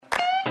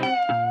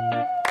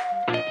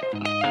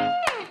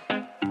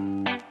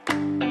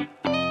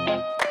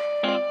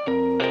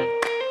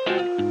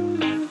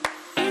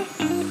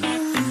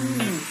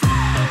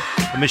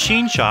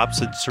machine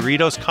shops at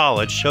Cerritos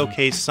College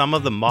showcase some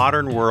of the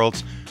modern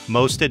world's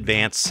most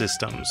advanced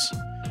systems.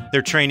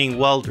 They're training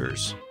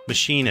welders,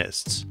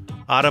 machinists,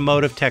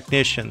 automotive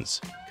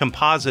technicians,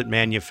 composite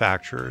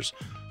manufacturers,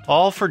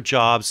 all for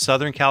jobs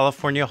Southern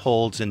California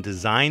holds in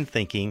design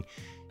thinking,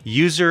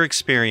 user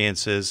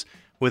experiences,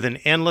 with an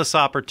endless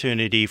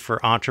opportunity for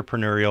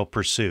entrepreneurial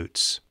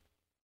pursuits.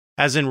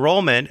 As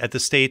enrollment at the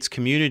state's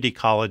community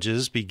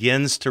colleges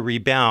begins to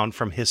rebound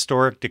from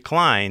historic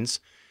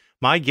declines,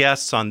 my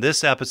guests on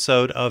this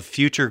episode of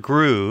Future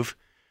Groove,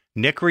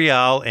 Nick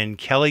Rial and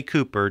Kelly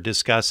Cooper,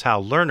 discuss how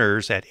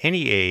learners at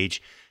any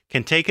age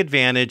can take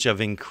advantage of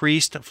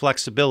increased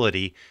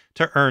flexibility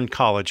to earn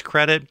college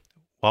credit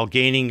while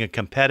gaining a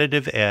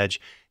competitive edge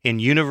in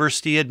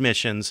university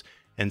admissions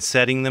and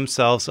setting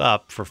themselves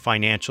up for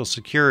financial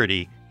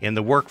security in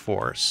the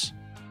workforce.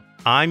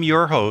 I'm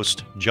your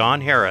host,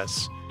 John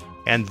Harris,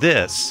 and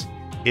this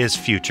is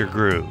Future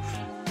Groove.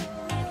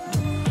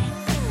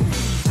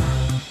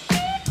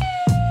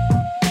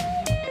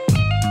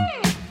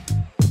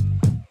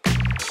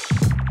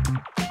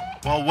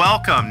 Well,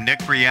 welcome,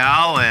 Nick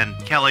Rial and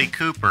Kelly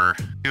Cooper,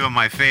 two of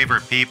my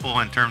favorite people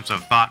in terms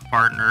of thought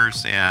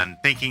partners and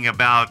thinking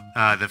about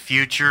the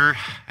future.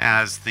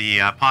 As the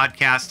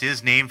podcast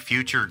is named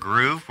Future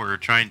Groove, we're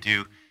trying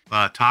to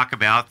talk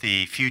about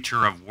the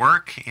future of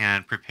work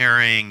and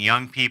preparing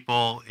young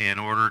people in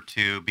order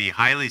to be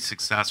highly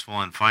successful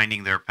in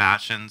finding their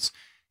passions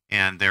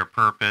and their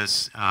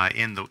purpose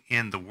in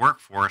the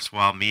workforce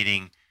while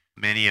meeting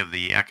many of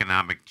the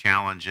economic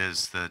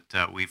challenges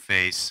that we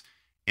face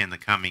in the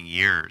coming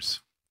years.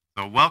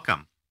 So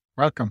welcome.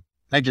 Welcome.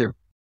 Thank you.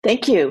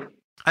 Thank you.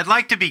 I'd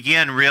like to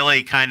begin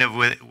really kind of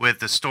with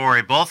the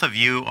story. Both of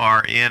you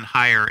are in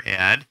higher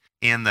ed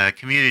in the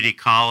community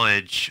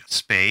college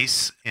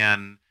space,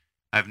 and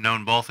I've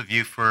known both of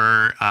you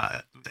for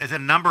a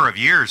number of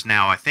years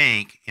now, I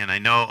think, and I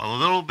know a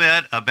little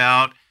bit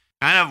about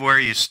kind of where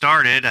you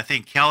started. I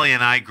think Kelly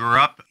and I grew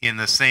up in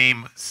the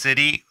same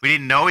city. We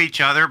didn't know each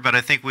other, but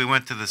I think we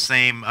went to the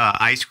same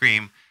ice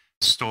cream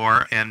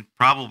store and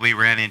probably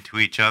ran into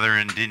each other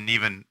and didn't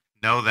even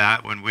know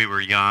that when we were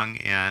young.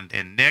 And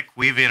Nick,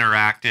 we've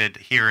interacted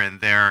here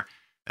and there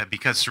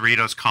because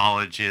Cerritos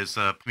College is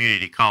a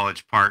community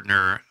college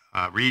partner,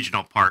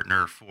 regional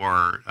partner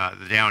for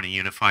the Downey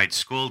Unified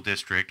School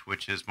District,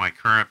 which is my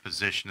current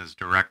position as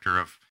Director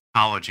of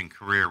College and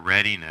Career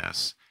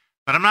Readiness.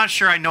 But I'm not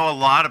sure I know a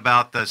lot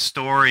about the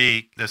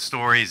stories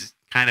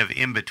kind of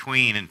in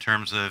between in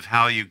terms of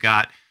how you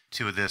got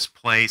to this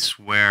place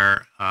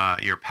where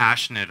you're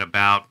passionate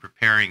about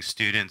preparing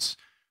students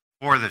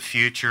for the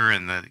future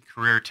in the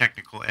career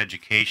technical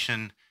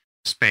education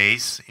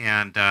space.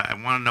 And I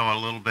want to know a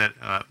little bit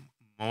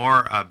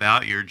more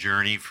about your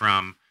journey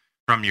from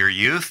your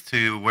youth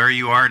to where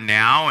you are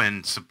now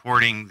and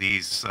supporting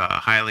these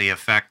highly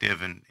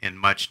effective and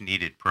much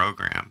needed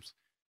programs.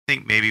 I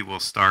think maybe we'll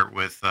start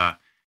with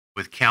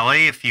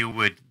Kelly, if you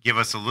would give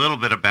us a little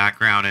bit of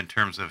background in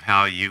terms of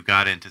how you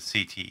got into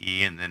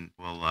CTE, and then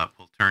we'll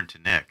turn to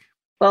Nick.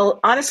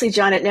 Well, honestly,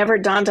 John, it never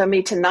dawned on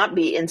me to not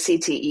be in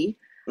CTE.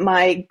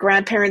 My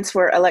grandparents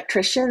were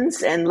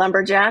electricians and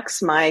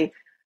lumberjacks. My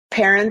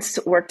parents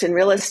worked in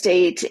real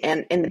estate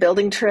and in the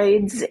building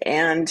trades,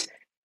 and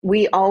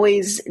we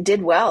always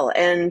did well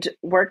and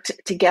worked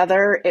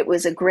together. It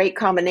was a great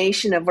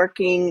combination of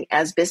working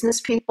as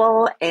business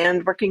people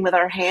and working with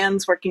our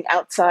hands, working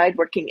outside,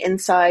 working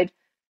inside,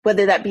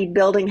 whether that be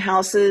building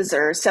houses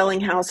or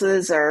selling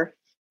houses or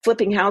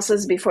flipping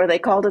houses before they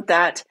called it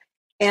that.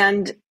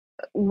 And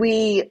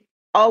we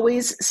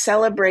always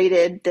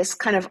celebrated this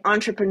kind of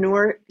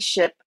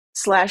entrepreneurship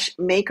 /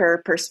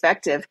 maker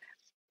perspective.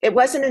 It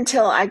wasn't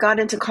until I got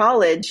into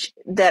college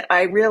that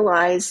I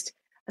realized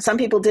some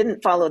people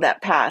didn't follow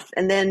that path.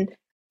 And then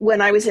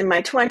when I was in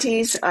my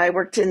 20s, I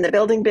worked in the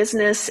building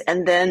business,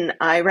 and then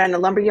I ran a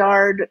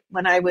lumberyard.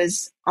 When I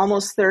was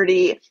almost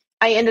 30,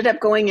 I ended up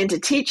going into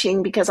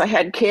teaching because I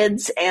had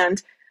kids,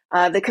 and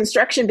the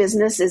construction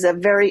business is a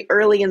very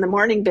early in the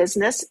morning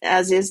business,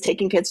 as is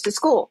taking kids to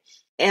school.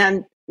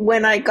 And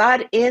when I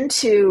got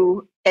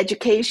into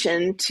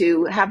education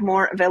to have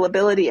more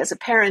availability as a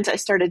parent, I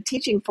started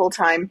teaching full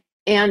time.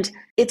 And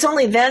it's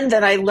only then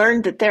that I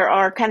learned that there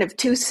are kind of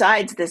two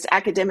sides, this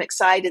academic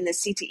side and the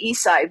CTE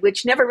side,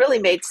 which never really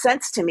made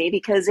sense to me,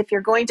 because if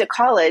you're going to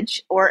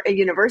college or a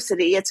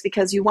university, it's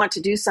because you want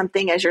to do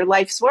something as your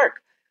life's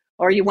work,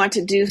 or you want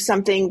to do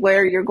something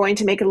where you're going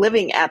to make a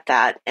living at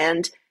that.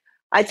 And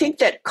I think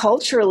that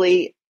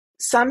culturally,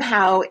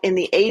 somehow in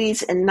the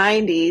 80s and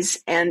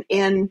 90s and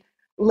in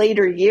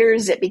later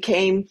years, it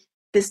became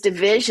this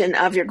division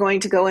of you're going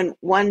to go in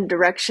one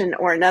direction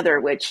or another,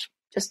 which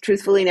just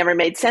truthfully never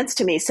made sense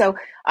to me. So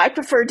I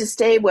preferred to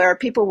stay where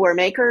people were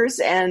makers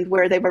and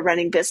where they were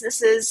running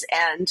businesses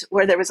and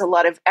where there was a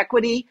lot of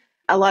equity,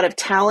 a lot of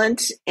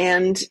talent,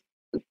 and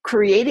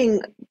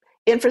creating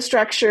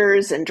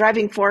infrastructures and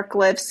driving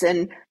forklifts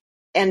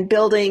and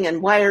building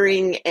and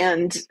wiring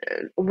and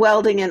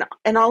welding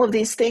and all of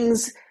these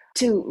things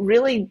to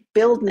really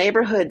build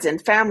neighborhoods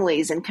and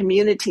families and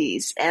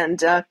communities.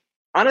 And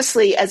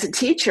honestly, as a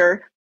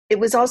teacher, it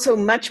was also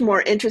much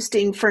more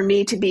interesting for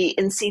me to be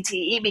in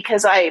CTE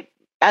because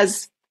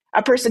as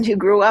a person who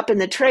grew up in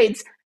the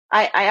trades,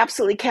 I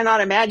absolutely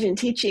cannot imagine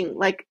teaching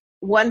like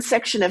one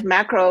section of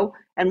macro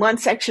and one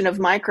section of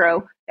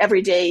micro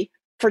every day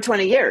for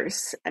 20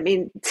 years. I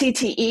mean,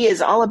 CTE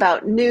is all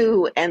about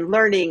new and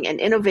learning and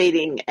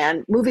innovating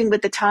and moving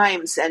with the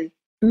times and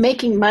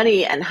making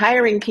money and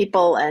hiring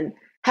people and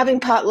having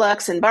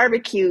potlucks and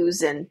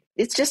barbecues. And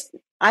it's just,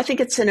 I think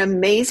it's an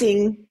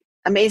amazing,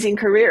 amazing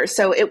career.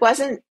 So it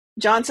wasn't,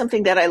 John,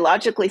 something that I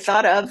logically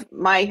thought of.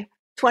 My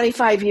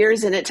 25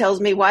 years and it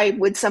tells me, why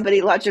would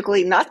somebody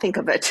logically not think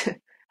of it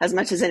as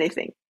much as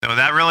anything? So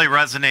that really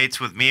resonates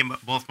with me.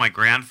 Both my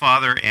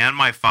grandfather and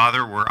my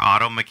father were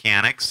auto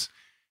mechanics.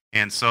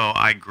 And so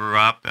I grew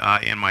up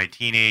in my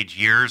teenage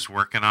years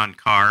working on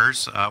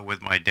cars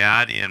with my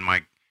dad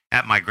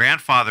at my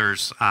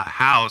grandfather's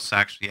house.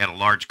 Actually had a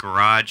large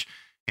garage.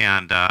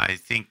 And I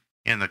think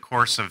in the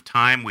course of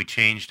time, we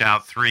changed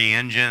out 3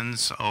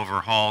 engines,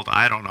 overhauled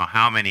I don't know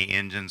how many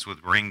engines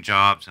with ring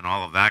jobs and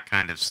all of that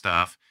kind of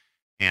stuff.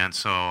 And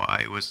so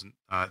I was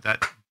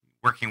that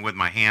working with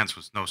my hands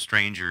was no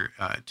stranger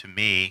to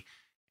me.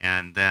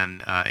 And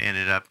then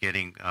ended up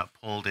getting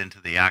pulled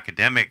into the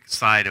academic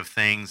side of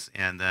things,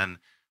 and then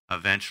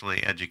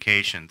eventually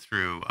education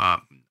through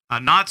a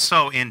not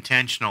so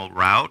intentional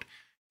route,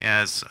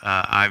 as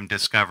I'm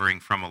discovering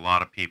from a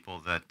lot of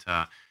people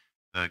that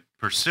the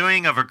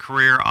pursuing of a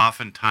career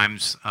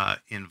oftentimes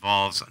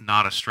involves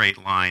not a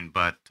straight line,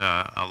 but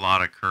a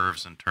lot of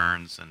curves and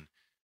turns and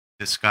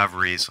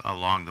discoveries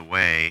along the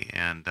way.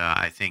 And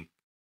I think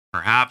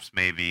perhaps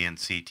maybe in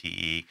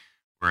CTE,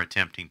 we're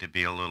attempting to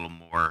be a little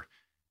more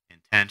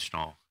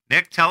intentional.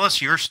 Nick, tell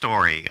us your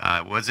story.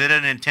 Was it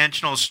an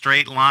intentional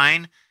straight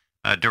line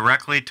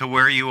directly to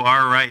where you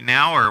are right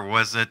now, or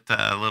was it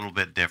a little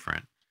bit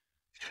different?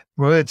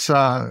 Well, it's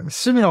a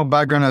similar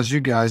background as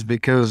you guys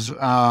because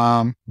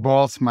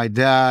both my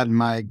dad,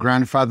 my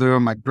grandfather,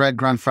 my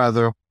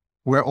great-grandfather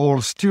were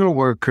all steel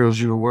workers.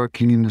 You were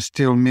working in a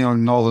steel mill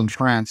in northern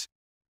France.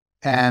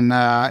 And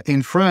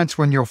in France,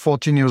 when you're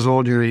 14 years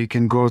old, you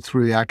can go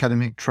through the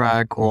academic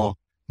track or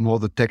more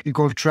the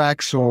technical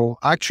track. So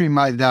actually,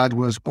 my dad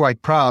was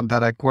quite proud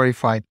that I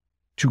qualified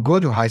to go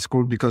to high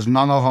school because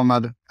none of them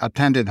had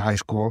attended high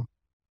school.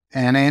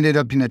 And I ended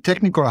up in a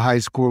technical high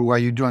school where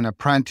you do an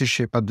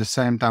apprenticeship at the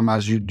same time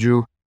as you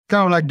do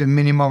kind of like the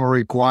minimum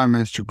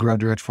requirements to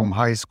graduate from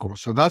high school.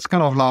 So that's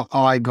kind of like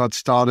how I got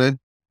started.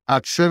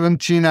 At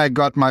 17, I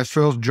got my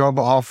first job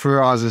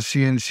offer as a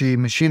CNC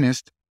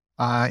machinist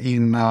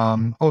in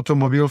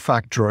automobile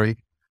factory.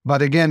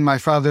 But again, my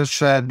father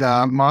said,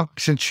 Mark,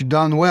 since you've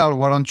done well,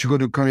 why don't you go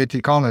to community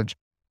college?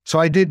 So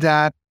I did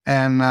that,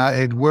 and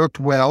it worked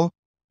well.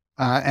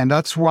 And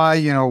that's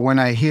why, when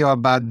I hear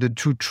about the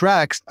 2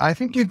 tracks, I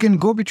think you can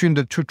go between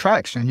the 2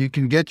 tracks and you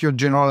can get your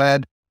general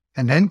ed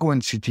and then go in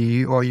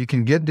CTE, or you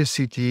can get the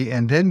CTE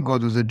and then go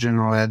to the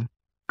general ed.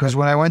 Because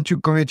when I went to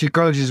community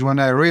college is when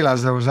I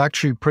realized I was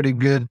actually pretty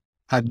good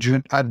at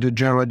the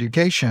general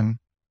education.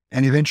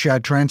 And eventually I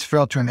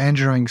transferred to an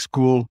engineering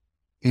school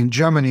in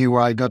Germany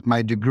where I got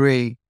my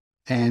degree.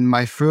 And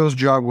my first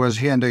job was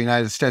here in the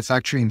United States,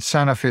 actually in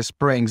Santa Fe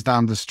Springs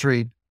down the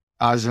street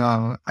as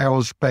an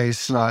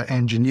aerospace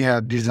engineer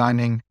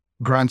designing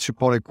ground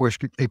support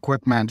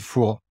equipment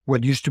for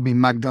what used to be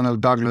McDonnell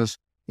Douglas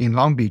in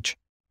Long Beach.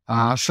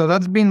 So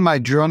that's been my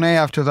journey.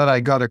 After that,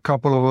 I got a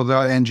couple of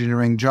other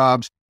engineering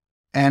jobs.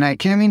 And I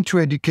came into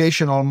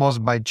education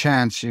almost by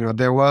chance.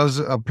 There was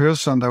a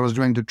person that was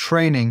doing the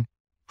training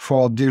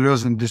for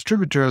dealers and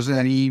distributors,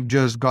 and he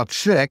just got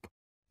sick.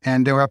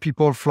 And there were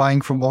people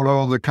flying from all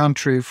over the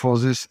country for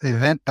this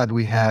event that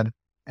we had.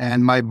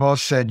 And my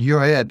boss said,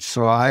 you're it.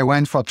 So I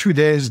went for 2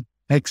 days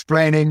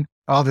explaining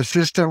how the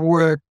system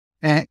worked.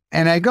 And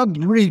I got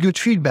really good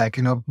feedback,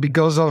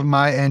 because of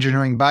my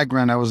engineering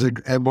background. I was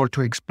able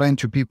to explain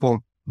to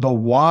people the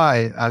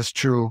why as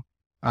to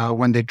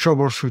when they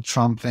troubleshoot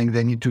something,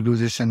 they need to do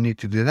this and need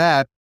to do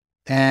that.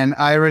 And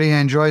I really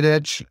enjoyed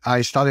it.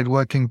 I started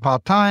working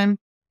part-time.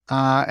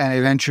 And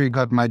eventually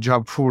got my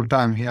job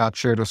full-time here at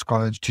Cerritos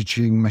College,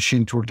 teaching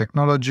machine tool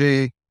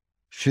technology,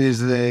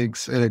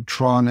 physics,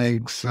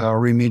 electronics,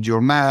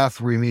 remedial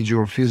math,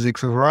 remedial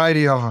physics, a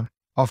variety of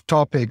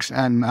topics.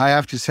 And I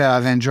have to say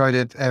I've enjoyed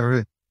it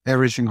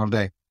every single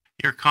day.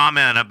 Your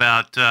comment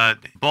about,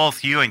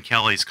 both you and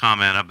Kelly's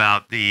comment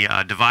about the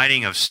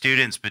dividing of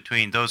students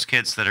between those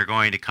kids that are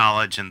going to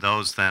college and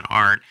those that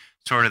aren't,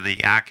 sort of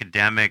the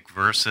academic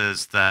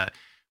versus the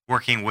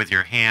working with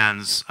your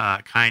hands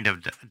kind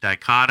of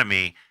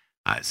dichotomy,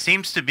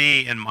 seems to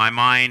be, in my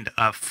mind,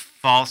 a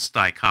false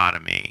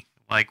dichotomy.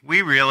 Like,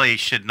 we really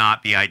should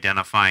not be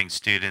identifying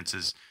students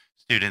as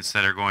students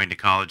that are going to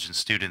college and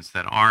students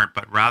that aren't,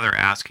 but rather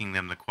asking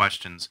them the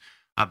questions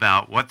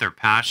about what they're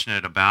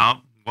passionate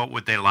about, what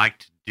would they like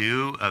to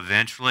do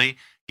eventually,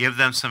 give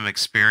them some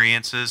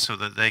experiences so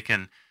that they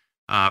can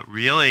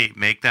really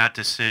make that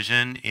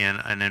decision in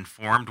an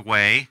informed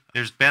way.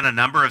 There's been a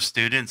number of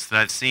students that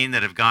I've seen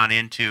that have gone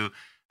into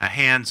a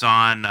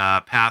hands-on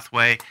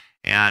pathway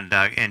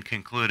and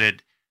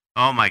concluded,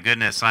 Oh my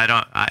goodness,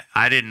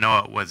 I didn't know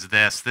it was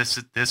this.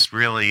 This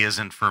really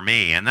isn't for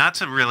me. And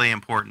that's a really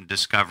important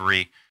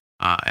discovery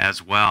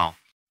as well.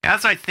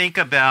 As I think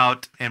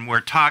about, and we're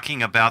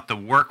talking about the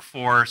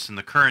workforce and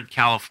the current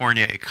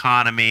California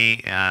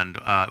economy and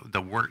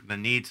the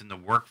needs in the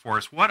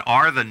workforce, what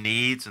are the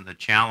needs and the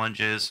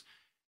challenges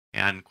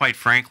and quite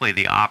frankly,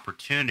 the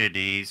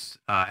opportunities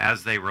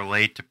as they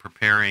relate to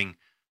preparing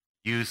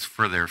youth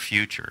for their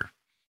future?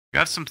 You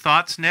have some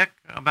thoughts, Nick,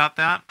 about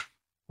that?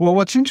 Well,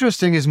 what's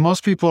interesting is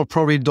most people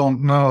probably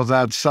don't know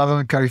that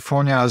Southern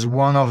California has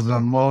one of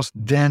the most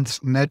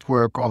dense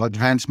network of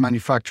advanced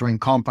manufacturing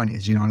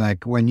companies.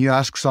 Like when you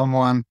ask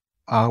someone,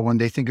 when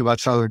they think about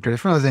Southern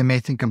California, they may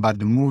think about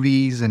the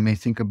movies, they may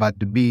think about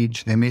the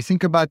beach, they may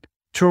think about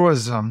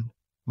tourism.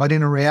 But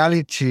in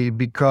reality,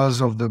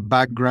 because of the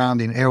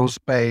background in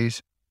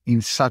aerospace,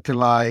 in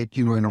satellite,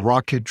 in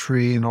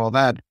rocketry and all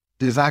that,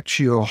 there's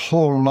actually a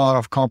whole lot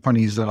of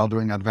companies that are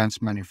doing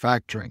advanced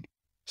manufacturing.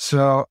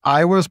 So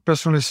I was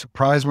personally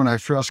surprised when I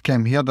first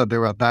came here that there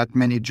were that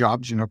many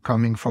jobs,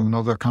 coming from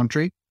another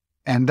country,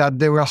 and that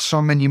there were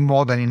so many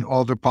more than in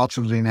other parts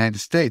of the United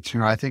States.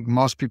 I think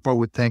most people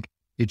would think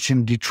it's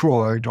in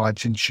Detroit or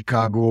it's in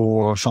Chicago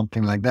or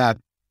something like that,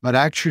 but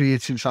actually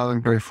it's in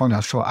Southern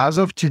California. So as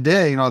of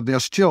today,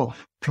 there's still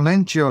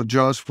plenty of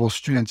jobs for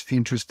students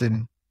interested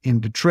in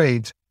the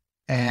trades.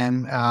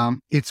 And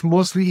it's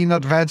mostly in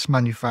advanced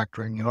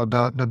manufacturing,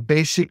 the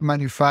basic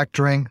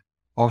manufacturing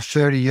of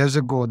 30 years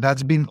ago,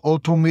 that's been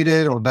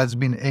automated or that's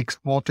been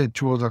exported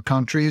to other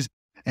countries.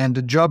 And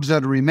the jobs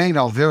that remain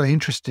are very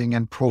interesting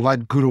and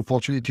provide good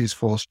opportunities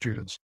for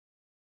students.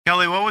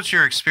 Kelly, what was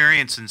your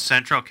experience in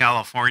Central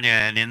California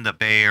and in the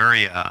Bay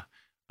Area,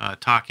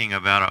 talking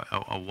about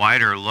a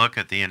wider look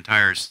at the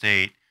entire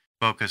state?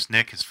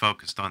 Nick is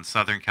focused on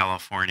Southern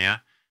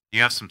California. Do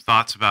you have some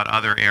thoughts about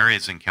other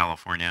areas in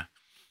California?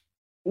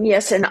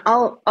 Yes, and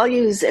I'll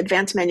use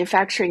advanced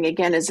manufacturing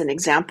again as an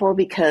example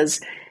because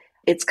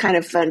it's kind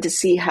of fun to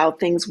see how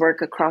things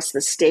work across the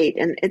state.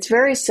 And it's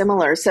very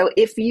similar. So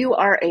if you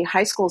are a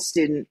high school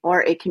student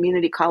or a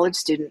community college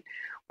student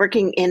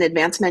working in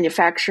advanced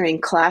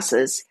manufacturing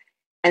classes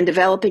and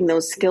developing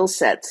those skill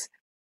sets,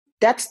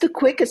 that's the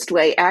quickest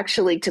way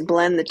actually to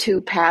blend the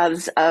two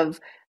paths of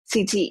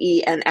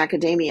CTE and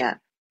academia.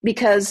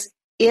 Because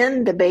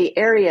in the Bay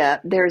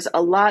Area, there's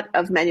a lot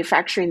of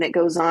manufacturing that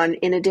goes on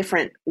in a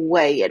different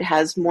way. It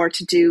has more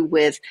to do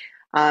with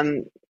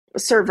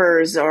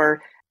servers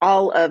or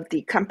all of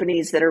the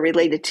companies that are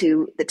related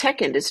to the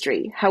tech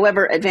industry.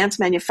 However, advanced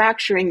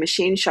manufacturing,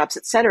 machine shops,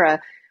 et cetera,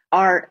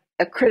 are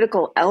a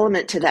critical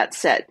element to that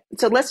set.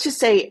 So let's just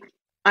say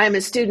I'm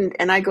a student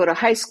and I go to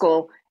high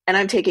school and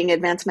I'm taking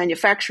advanced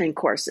manufacturing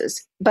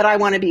courses, but I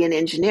want to be an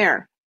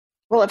engineer.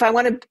 Well, if I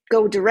want to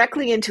go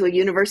directly into a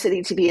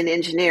university to be an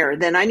engineer,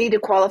 then I need to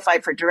qualify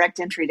for direct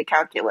entry to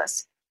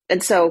calculus.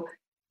 And so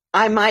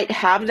I might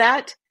have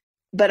that,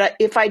 but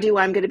if I do,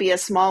 I'm going to be a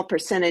small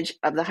percentage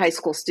of the high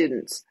school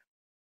students.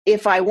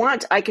 If I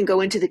want, I can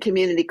go into the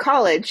community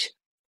college,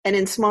 and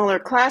in smaller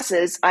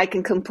classes, I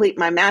can complete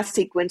my math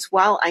sequence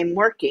while I'm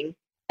working.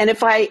 And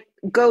if I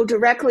go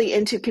directly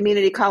into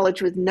community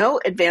college with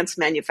no advanced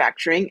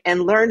manufacturing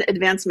and learn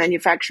advanced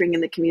manufacturing in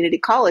the community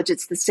college,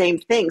 it's the same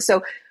thing.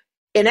 So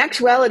in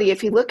actuality,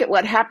 if you look at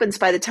what happens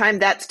by the time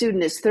that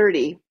student is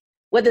 30,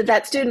 whether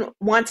that student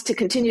wants to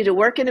continue to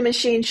work in a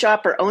machine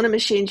shop or own a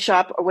machine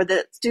shop, or whether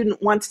that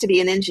student wants to be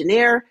an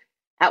engineer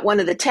at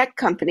one of the tech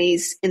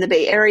companies in the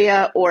Bay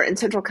Area or in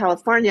Central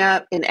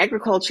California in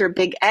agriculture,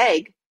 big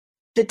ag,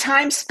 the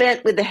time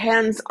spent with the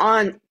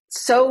hands-on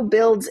so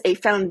builds a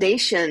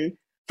foundation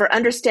for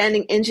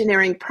understanding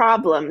engineering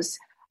problems,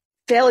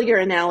 failure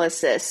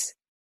analysis,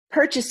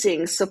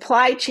 purchasing,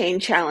 supply chain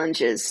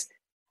challenges,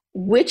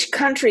 which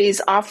countries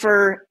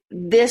offer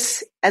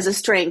this as a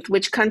strength,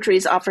 which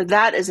countries offer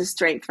that as a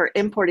strength for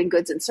importing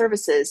goods and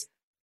services.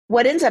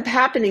 What ends up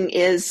happening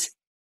is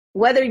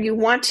whether you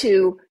want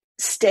to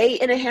stay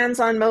in a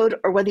hands-on mode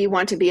or whether you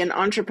want to be an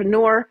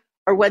entrepreneur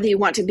or whether you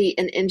want to be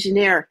an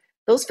engineer,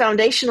 those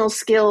foundational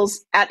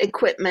skills at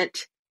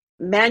equipment,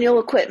 manual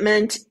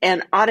equipment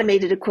and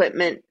automated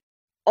equipment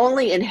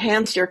only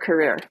enhance your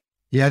career.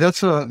 Yeah,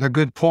 that's a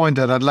good point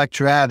that I'd like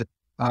to add.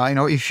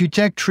 If you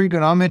take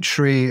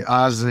trigonometry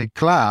as a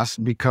class,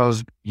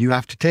 because you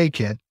have to take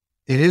it,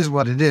 it is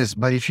what it is.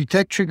 But if you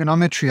take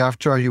trigonometry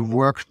after you've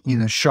worked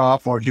in a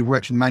shop or you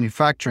worked in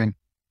manufacturing,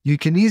 you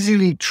can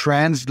easily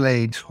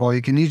translate or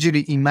you can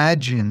easily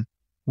imagine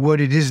what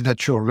it is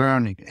that you're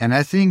learning. And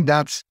I think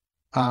that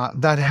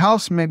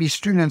helps maybe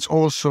students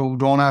also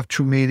don't have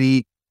too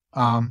many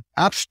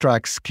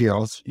abstract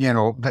skills,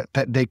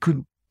 that they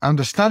could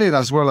understand it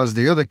as well as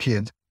the other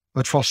kids,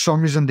 but for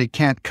some reason they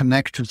can't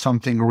connect to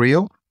something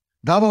real.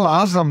 That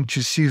allows them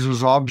to see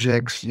those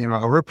objects, a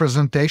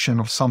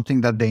representation of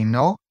something that they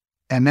know.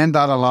 And then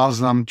that allows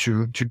them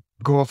to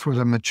go through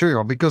the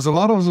material, because a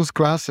lot of those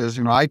classes,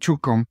 I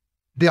took them,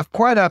 they are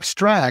quite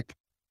abstract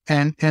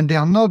and they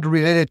are not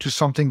related to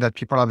something that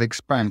people have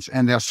experienced.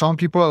 And there are some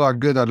people that are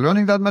good at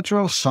learning that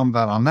material, some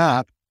that are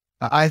not.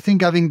 I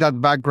think having that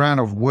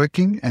background of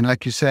working, and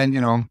like you said,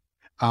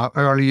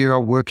 earlier,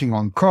 working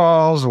on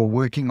cars or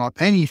working on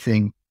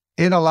anything,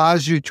 it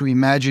allows you to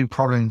imagine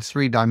problem in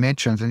 3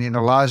 dimensions, and it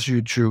allows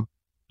you to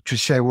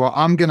say, well,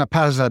 I'm going to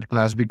pass that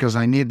class because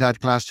I need that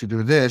class to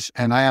do this,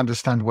 and I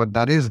understand what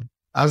that is,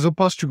 as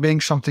opposed to being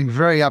something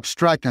very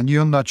abstract and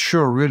you're not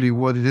sure really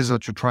what it is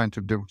that you're trying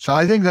to do. So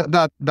I think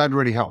that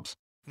really helps.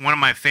 One of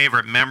my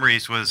favorite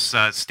memories was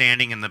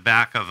standing in the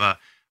back of a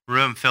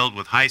room filled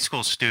with high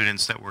school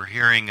students that were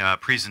hearing a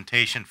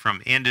presentation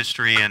from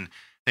industry, and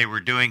they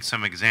were doing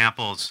some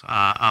examples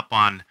up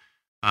on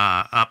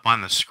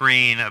the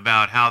screen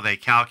about how they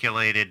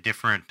calculated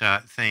different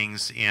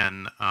things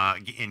in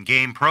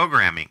game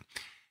programming.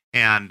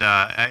 And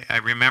I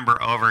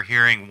remember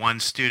overhearing one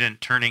student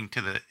turning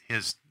to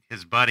his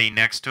buddy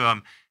next to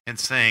him and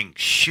saying,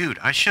 "Shoot,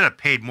 I should have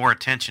paid more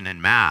attention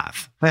in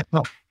math."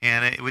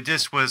 And it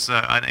just was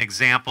an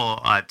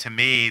example to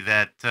me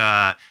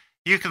that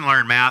you can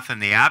learn math in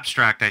the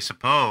abstract, I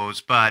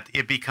suppose, but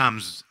it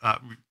becomes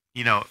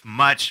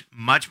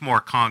much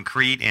more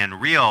concrete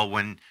and real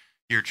when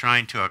you're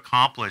trying to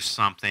accomplish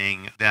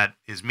something that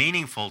is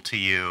meaningful to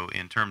you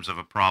in terms of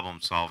a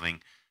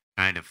problem-solving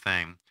kind of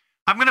thing.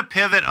 I'm going to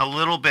pivot a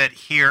little bit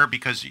here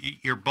because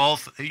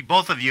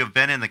both of you have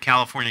been in the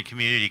California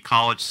Community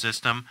College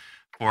system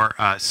for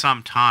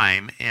some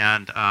time,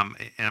 and I'm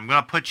going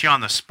to put you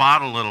on the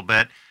spot a little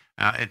bit,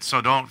 and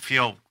so don't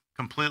feel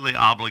completely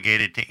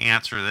obligated to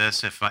answer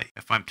this if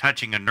I'm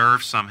touching a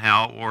nerve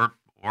somehow,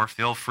 or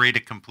feel free to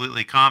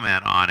completely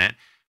comment on it.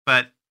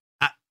 But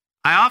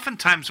I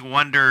oftentimes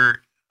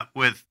wonder,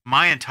 with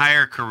my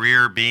entire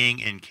career being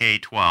in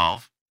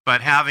K-12,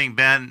 but having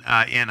been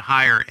in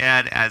higher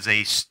ed as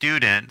a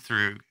student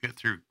through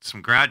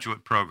some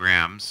graduate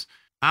programs,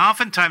 I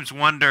oftentimes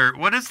wonder,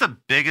 what is the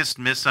biggest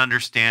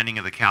misunderstanding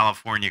of the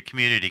California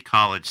Community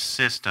College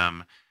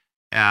system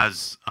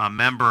as a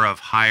member of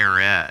higher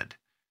ed?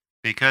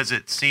 Because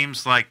it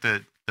seems like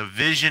the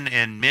vision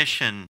and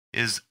mission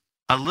is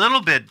a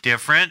little bit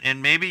different,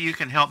 and maybe you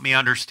can help me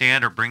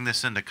understand or bring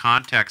this into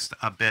context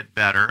a bit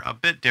better, a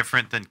bit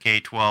different than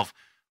K-12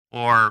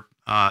 or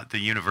the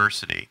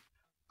university.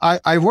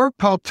 I work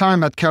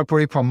part-time at Cal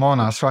Poly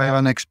Pomona, so I have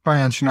an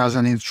experience as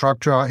an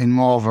instructor in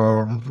more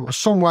of a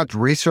somewhat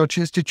research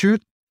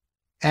institute.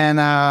 And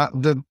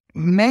the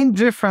main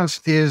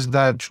difference is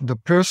that the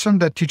person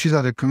that teaches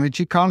at a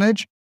community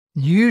college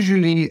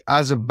usually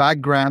has a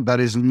background that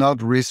is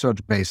not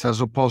research-based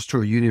as opposed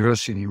to a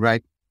university,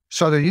 right?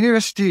 So the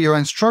university, your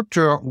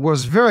instructor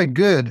was very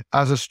good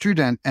as a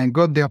student and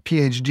got their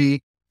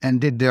PhD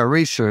and did their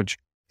research.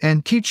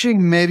 And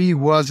teaching maybe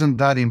wasn't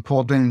that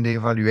important in the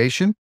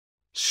evaluation.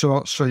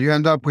 So you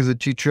end up with a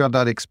teacher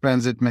that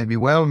explains it maybe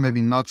well, maybe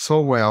not so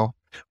well.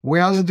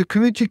 Whereas at the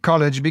community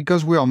college,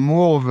 because we are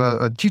more of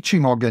a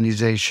teaching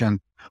organization,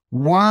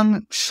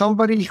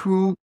 somebody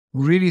who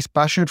really is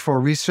passionate for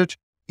research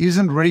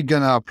isn't really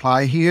going to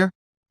apply here.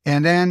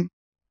 And then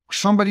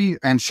somebody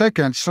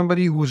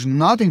who's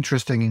not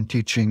interested in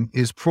teaching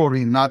is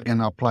probably not going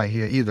to apply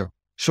here either.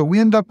 So we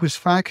end up with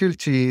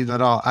faculty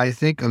that are, I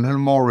think, a little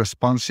more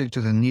responsive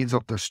to the needs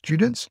of the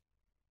students.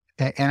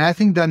 And I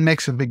think that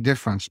makes a big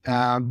difference.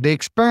 The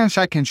experience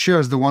I can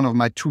share is the one of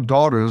my 2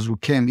 daughters who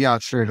came here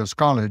at Cerritos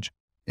College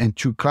and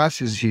 2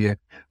 classes here.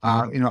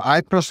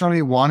 I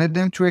personally wanted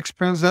them to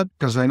experience that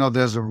because I know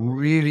there's some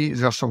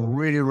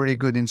really, really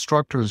good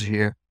instructors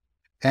here.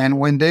 And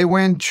when they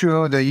went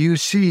to the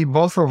UC,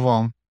 both of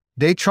them,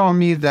 they told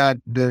me that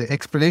the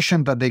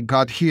explanation that they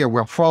got here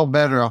were far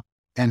better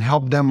and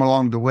helped them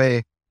along the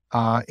way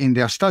in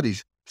their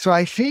studies. So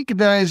I think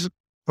there is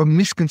a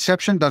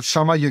misconception that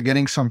somehow you're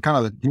getting some kind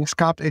of a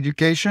discount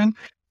education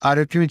at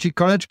a community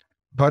college,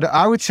 but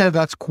I would say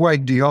that's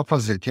quite the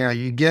opposite. Yeah,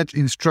 you get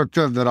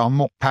instructors that are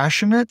more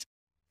passionate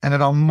and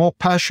that are more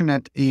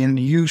passionate in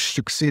you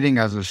succeeding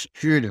as a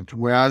student,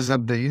 whereas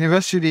at the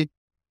university,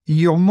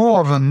 you're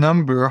more of a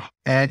number,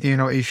 and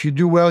if you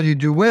do well, you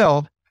do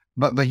well,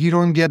 but you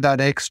don't get that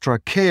extra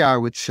care, I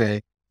would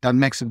say, that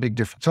makes a big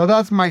difference. So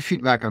that's my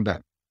feedback on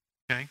that.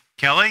 Okay.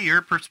 Kelly,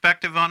 your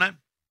perspective on it?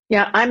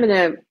 Yeah, I'm going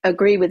to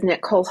agree with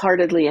Nick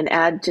wholeheartedly and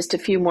add just a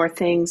few more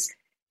things.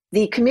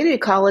 The community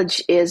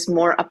college is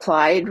more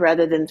applied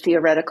rather than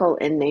theoretical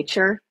in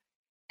nature.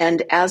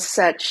 And as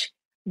such,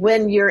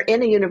 when you're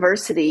in a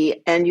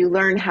university and you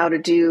learn how to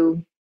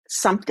do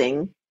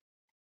something,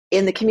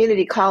 in the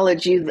community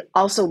college, you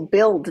also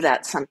build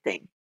that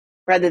something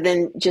rather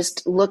than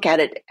just look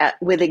at it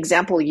with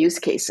example use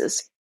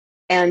cases.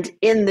 And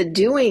in the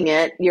doing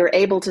it, you're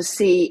able to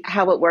see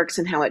how it works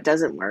and how it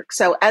doesn't work.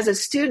 So as a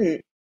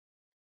student,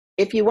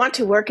 if you want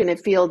to work in a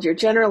field, you're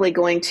generally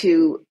going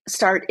to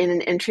start in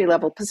an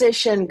entry-level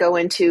position, go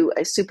into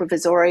a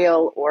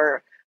supervisorial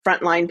or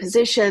frontline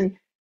position.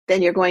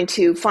 Then you're going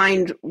to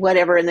find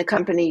whatever in the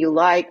company you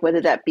like,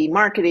 whether that be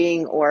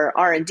marketing or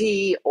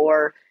R&D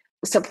or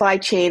supply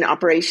chain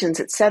operations,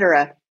 et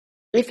cetera.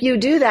 If you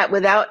do that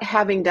without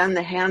having done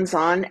the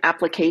hands-on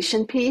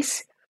application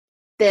piece,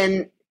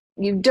 then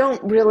you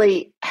don't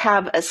really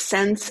have a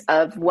sense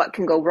of what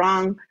can go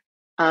wrong,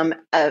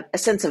 a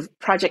sense of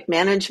project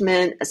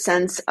management, a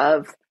sense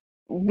of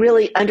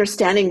really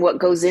understanding what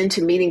goes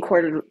into meeting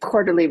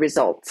quarterly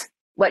results.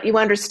 What you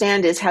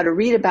understand is how to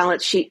read a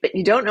balance sheet, but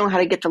you don't know how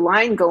to get the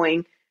line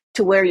going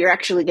to where you're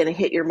actually going to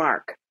hit your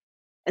mark.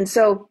 And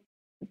so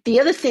the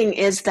other thing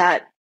is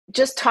that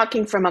just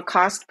talking from a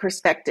cost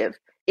perspective,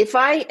 if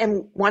I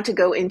want to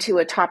go into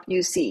a top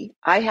UC,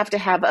 I have to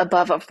have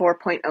above a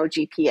 4.0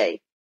 GPA.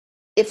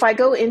 If I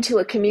go into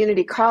a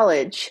community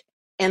college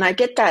and I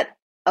get that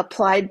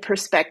applied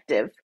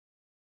perspective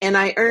and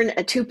I earn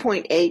a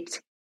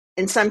 2.8,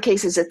 in some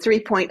cases a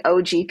 3.0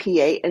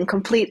 GPA, and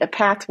complete a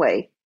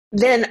pathway,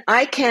 then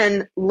I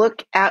can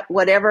look at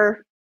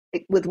whatever,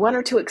 with one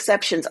or two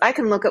exceptions, I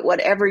can look at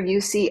whatever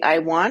UC I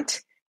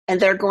want, and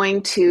they're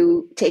going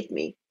to take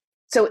me.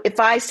 So if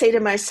I say to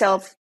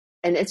myself,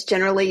 and it's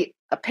generally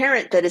a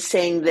parent that is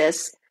saying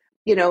this,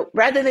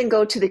 rather than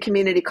go to the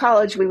community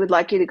college, we would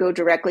like you to go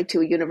directly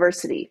to a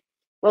university.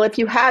 Well, if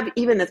you have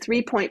even a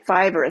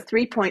 3.5 or a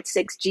 3.6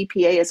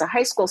 GPA as a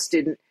high school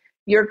student,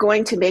 you're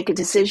going to make a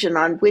decision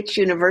on which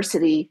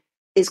university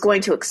is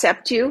going to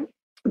accept you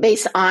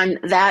based on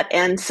that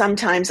and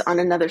sometimes on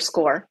another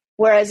score.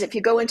 Whereas if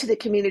you go into the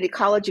community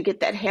college, you get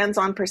that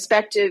hands-on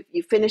perspective,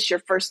 you finish your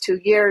first 2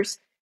 years,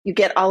 you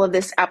get all of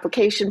this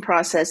application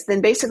process,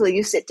 then basically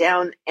you sit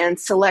down and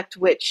select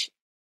which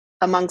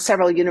among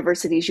several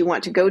universities you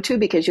want to go to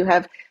because you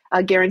have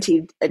a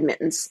guaranteed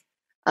admittance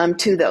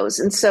to those.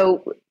 And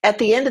so at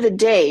the end of the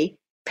day,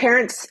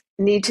 parents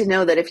need to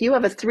know that if you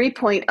have a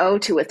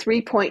 3.0 to a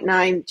 3.9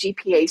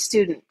 GPA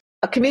student,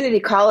 a community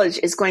college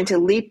is going to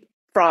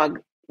leapfrog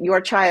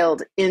your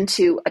child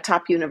into a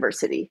top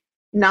university,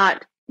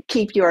 not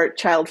keep your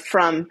child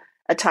from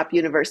a top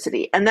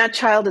university. And that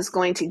child is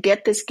going to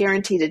get this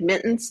guaranteed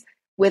admittance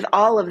with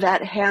all of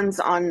that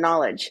hands-on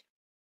knowledge.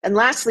 And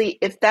lastly,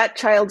 if that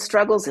child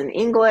struggles in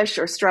English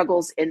or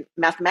struggles in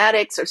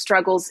mathematics or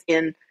struggles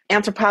in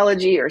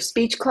anthropology or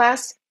speech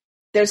class,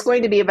 there's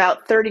going to be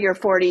about 30 or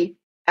 40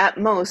 at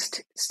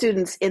most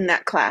students in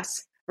that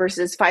class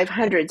versus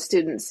 500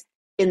 students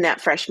in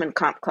that freshman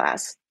comp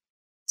class.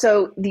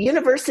 So the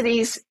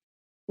universities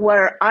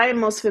where I'm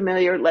most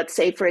familiar, let's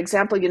say, for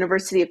example,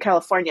 University of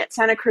California at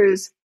Santa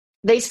Cruz,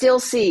 they still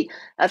see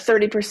a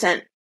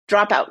 30%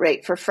 dropout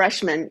rate for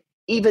freshmen,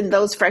 even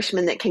those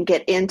freshmen that can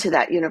get into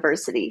that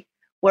university.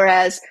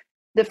 Whereas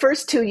the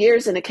first 2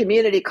 years in a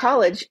community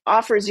college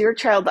offers your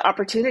child the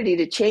opportunity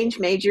to change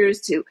majors,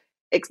 to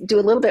do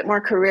a little bit more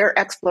career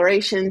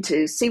exploration,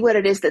 to see what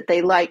it is that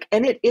they like.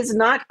 And it is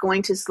not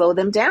going to slow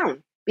them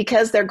down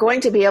because they're going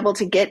to be able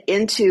to get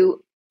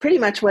into pretty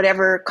much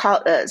whatever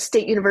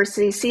state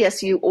university,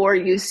 CSU, or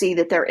UC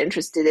that they're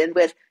interested in,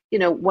 with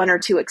one or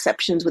two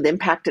exceptions with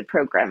impacted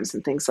programs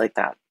and things like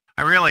that.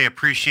 I really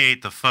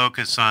appreciate the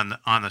focus on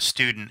the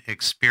student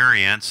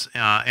experience,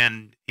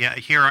 and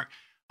here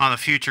on the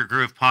Future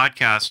Groove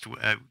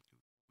podcast,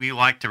 we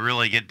like to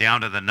really get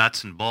down to the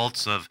nuts and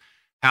bolts of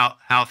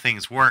how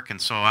things work.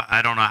 And so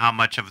I don't know how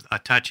much of a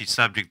touchy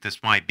subject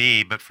this might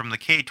be, but from the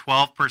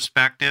K-12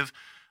 perspective,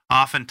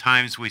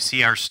 oftentimes we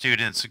see our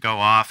students go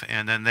off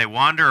and then they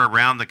wander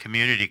around the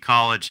community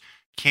college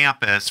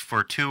campus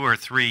for 2 or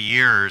 3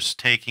 years,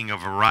 taking a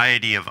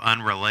variety of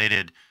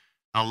unrelated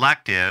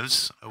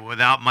electives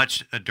without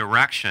much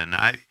direction.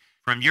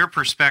 From your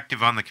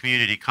perspective on the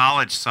community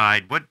college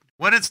side,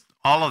 what is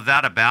all of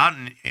that about,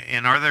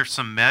 and are there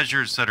some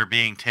measures that are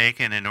being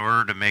taken in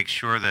order to make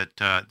sure that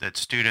that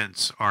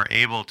students are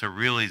able to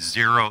really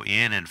zero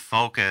in and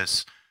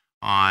focus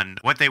on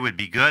what they would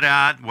be good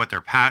at, what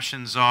their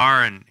passions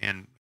are,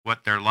 and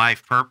what their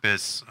life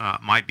purpose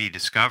might be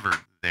discovered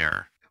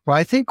there? Well,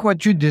 I think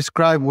what you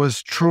described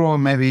was true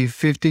maybe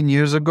 15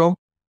 years ago.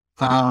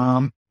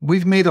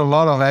 We've made a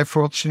lot of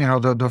efforts.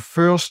 The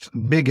first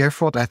big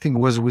effort, I think,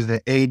 was with the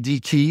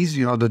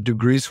ADTs, the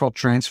degrees for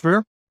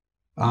transfer.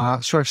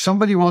 So if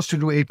somebody wants to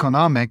do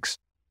economics,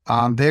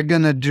 they're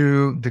going to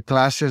do the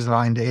classes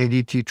in the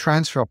ADT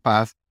transfer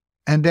path,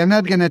 and they're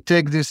not going to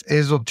take this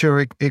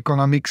esoteric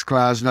economics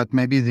class that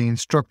maybe the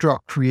instructor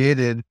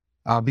created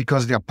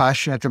because they're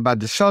passionate about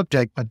the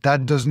subject, but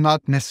that does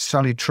not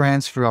necessarily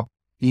transfer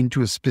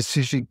into a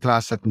specific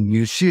class at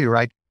UC,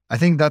 right? I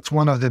think that's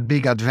one of the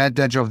big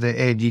advantage of the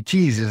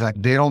ADTs is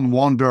that they don't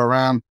wander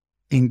around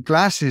in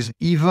classes,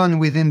 even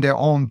within their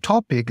own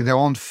topic, their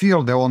own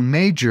field, their own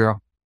major,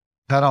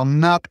 that are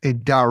not a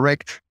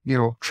direct,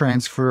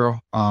 transfer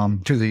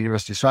to the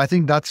university. So I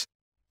think that's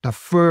the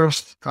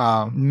first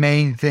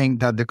main thing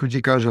that the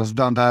community college has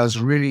done that has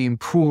really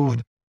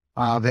improved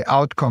the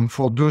outcome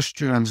for those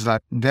students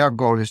that their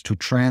goal is to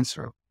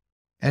transfer.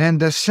 And then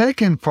the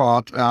second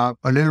part, a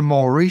little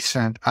more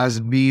recent, has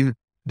been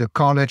the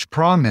college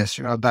promise,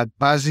 that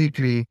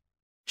basically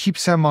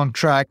keeps them on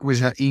track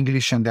with their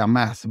English and their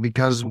math.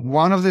 Because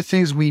one of the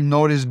things we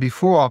noticed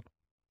before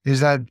is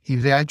that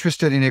if they're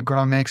interested in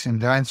economics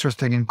and they're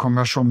interested in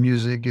commercial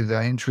music, if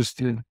they're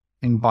interested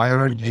in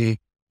biology,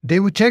 they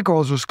would take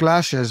all those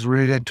classes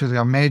related to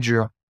their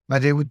major,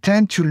 but they would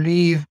tend to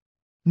leave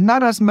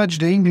not as much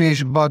the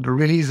English, but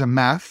really the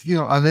math.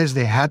 Unless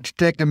they had to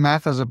take the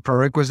math as a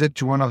prerequisite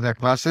to one of their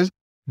classes,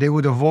 they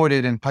would avoid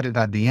it and put it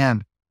at the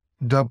end.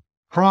 The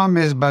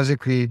Promise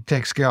basically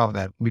takes care of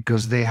that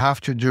because they have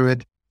to do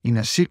it in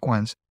a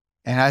sequence.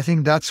 And I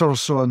think that's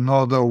also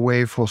another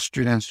way for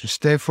students to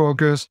stay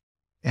focused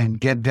and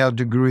get their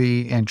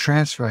degree and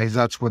transfer if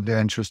that's what they're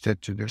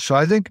interested to do. So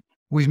I think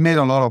we've made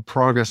a lot of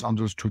progress on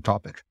those two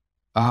topics.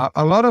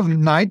 A lot of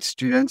night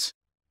students,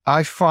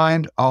 I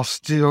find, are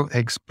still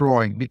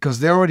exploring because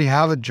they already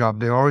have a job,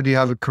 they already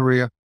have a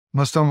career,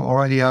 most of them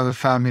already have a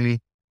family.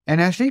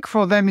 And I think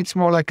for them, it's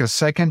more like a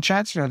second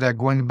chance. They're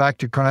going back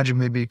to college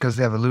maybe because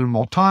they have a little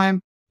more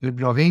time, a little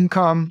bit of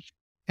income.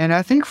 And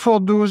I think for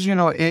those,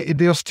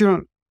 they're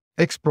still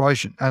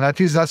exploration. And at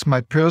least that's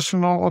my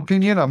personal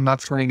opinion. I'm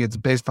not saying it's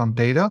based on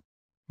data.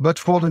 But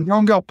for the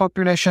younger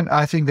population,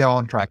 I think they're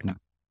on track now.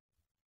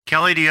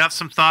 Kelly, do you have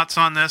some thoughts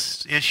on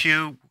this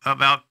issue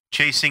about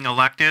chasing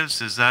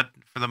electives? Is that,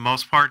 for the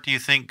most part, do you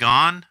think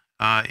gone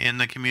in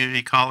the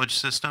community college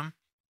system?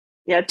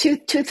 Yeah, two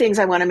things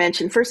I want to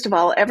mention. First of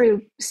all,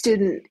 every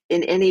student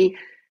in any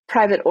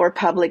private or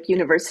public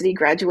university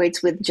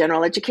graduates with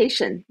general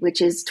education,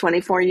 which is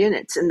 24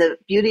 units. And the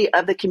beauty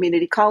of the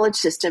community college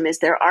system is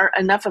there are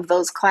enough of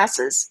those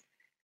classes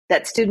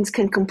that students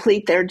can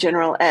complete their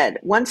general ed.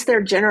 Once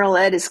their general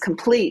ed is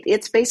complete,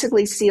 it's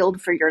basically sealed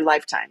for your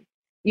lifetime.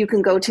 You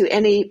can go to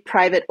any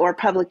private or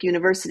public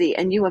university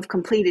and you have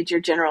completed your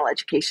general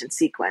education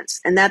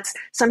sequence. And that's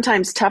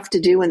sometimes tough to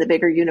do in the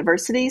bigger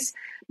universities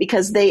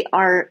because they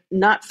are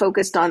not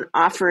focused on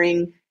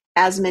offering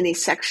as many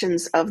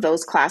sections of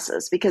those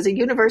classes, because a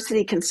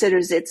university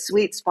considers its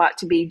sweet spot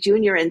to be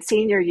junior and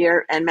senior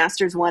year and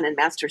Masters 1 and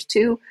Masters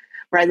 2,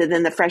 rather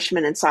than the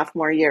freshman and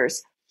sophomore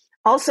years.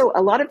 Also,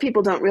 a lot of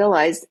people don't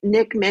realize,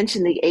 Nick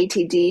mentioned the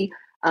ATD,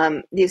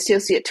 the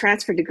associate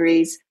transfer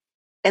degrees,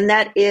 and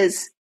that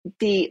is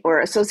or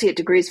associate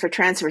degrees for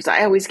transfers.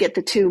 I always get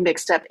the two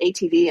mixed up,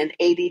 ATD and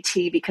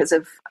ADT, because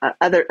of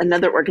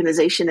another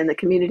organization in the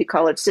community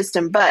college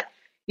system, but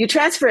you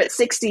transfer at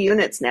 60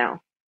 units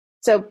now.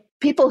 So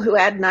people who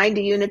add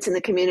 90 units in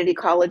the community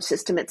college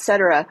system, et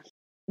cetera,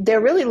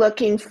 they're really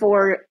looking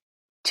for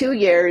 2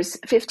 years,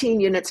 15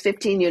 units,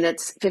 15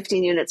 units,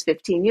 15 units,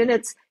 15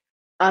 units.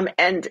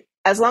 And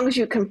as long as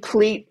you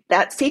complete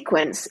that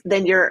sequence,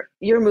 then you're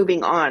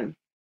moving on.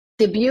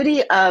 The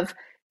beauty of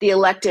the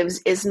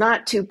electives is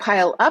not to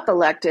pile up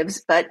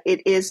electives, but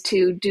it is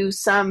to do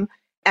some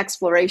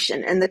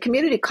exploration. And the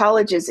community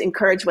colleges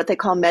encourage what they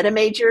call meta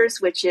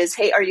majors, which is,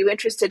 hey, are you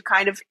interested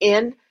kind of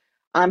in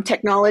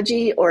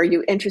technology, or are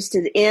you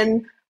interested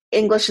in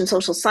English and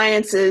social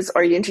sciences,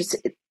 or are you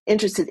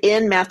interested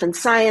in math and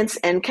science?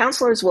 And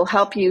counselors will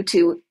help you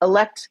to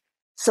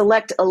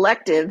select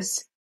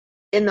electives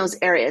in those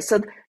areas. So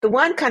the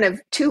one kind of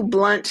too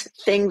blunt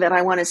thing that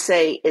I want to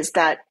say is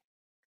that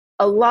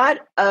a lot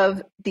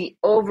of the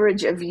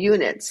overage of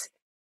units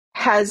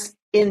has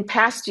in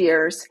past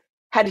years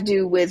had to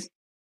do with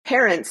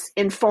parents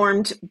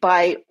informed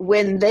by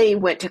when they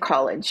went to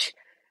college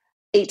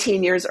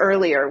 18 years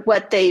earlier,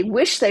 what they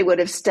wish they would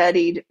have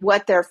studied,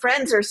 what their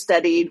friends are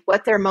studied,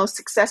 what their most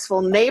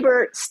successful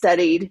neighbor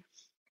studied,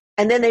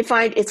 and then they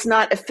find it's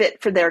not a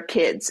fit for their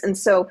kids. And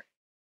so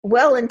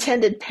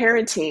well-intended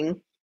parenting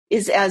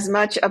is as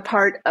much a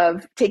part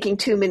of taking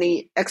too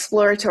many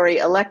exploratory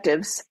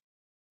electives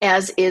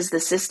as is the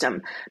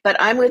system. But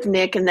I'm with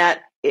Nick in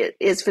that it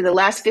is for the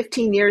last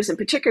 15 years, and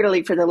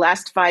particularly for the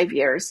last 5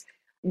 years,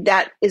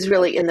 that is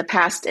really in the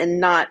past and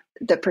not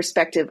the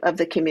perspective of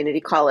the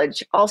community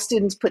college. All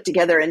students put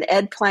together an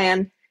ed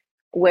plan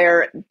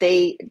where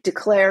they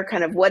declare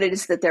kind of what it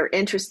is that they're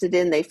interested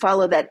in. They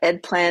follow that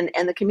ed plan,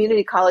 and the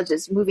community college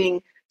is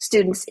moving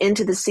students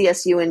into the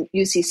CSU and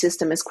UC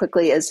system as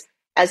quickly as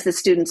the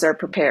students are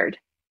prepared.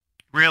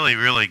 Really,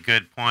 really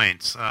good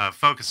points.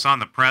 Focus on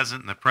the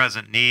present and the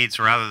present needs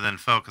rather than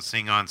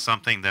focusing on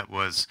something that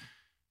was,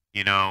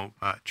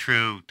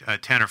 true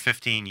 10 or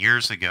 15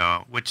 years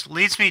ago, which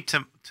leads me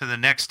to the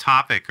next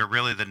topic, or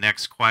really the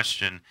next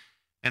question,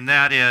 and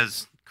that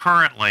is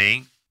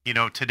currently,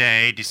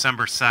 today,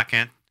 December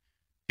 2nd,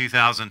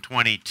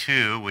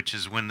 2022, which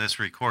is when this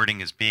recording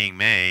is being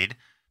made,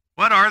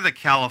 what are the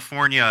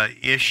California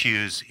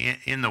issues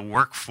in the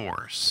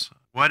workforce?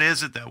 What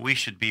is it that we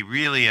should be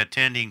really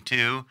attending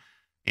to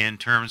in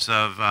terms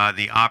of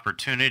the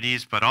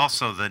opportunities, but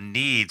also the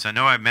needs? I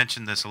know I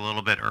mentioned this a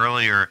little bit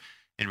earlier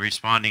in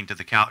responding to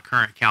the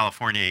current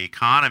California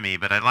economy,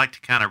 but I'd like to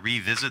kind of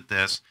revisit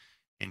this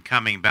in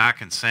coming back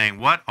and saying,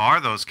 what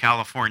are those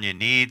California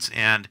needs?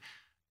 And,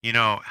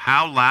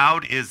 how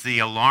loud is the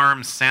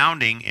alarm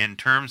sounding in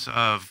terms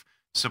of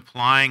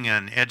supplying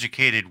an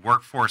educated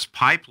workforce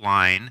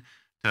pipeline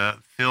to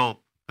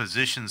fill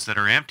positions that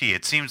are empty?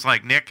 It seems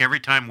like, Nick, every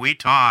time we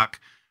talk,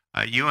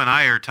 you and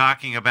I are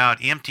talking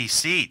about empty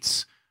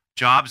seats,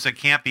 jobs that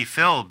can't be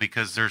filled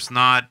because there's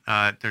not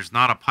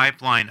a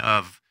pipeline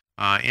of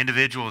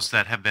individuals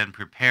that have been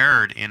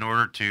prepared in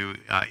order to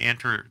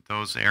enter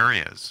those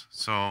areas.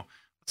 So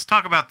let's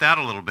talk about that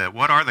a little bit.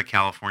 What are the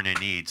California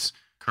needs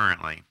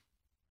currently?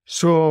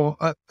 So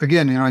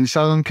again, in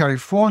Southern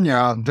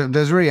California,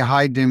 there's really a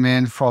high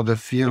demand for the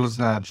fields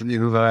that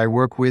I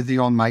work with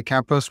on my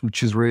campus,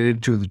 which is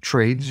related to the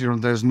trades.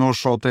 There's no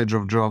shortage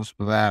of jobs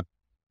for that.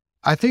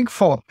 I think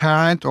for a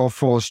parent or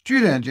for a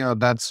student,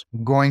 that's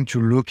going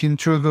to look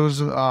into those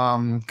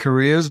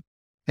careers,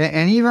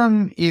 and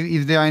even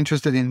if they are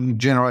interested in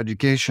general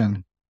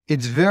education,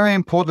 it's very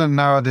important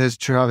nowadays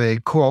to have a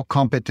core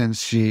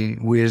competency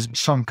with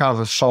some kind of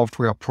a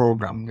software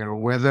program,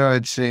 whether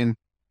it's in,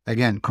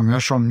 again,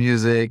 commercial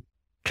music,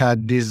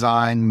 CAD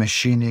design,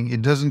 machining.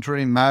 It doesn't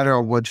really matter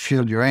what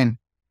field you're in.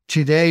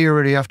 Today, you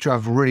really have to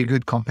have really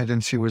good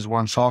competency with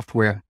one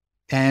software.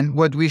 And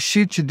what we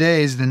see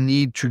today is the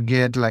need to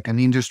get like an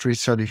industry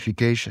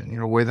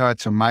certification, whether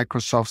it's a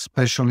Microsoft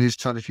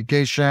specialist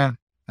certification,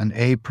 an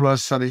A+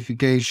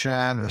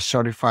 certification, a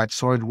certified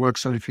SolidWorks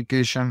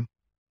certification.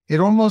 It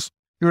almost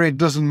really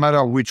doesn't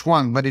matter which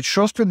one, but it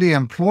shows to the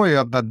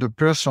employer that the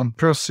person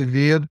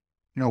persevered,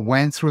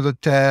 went through the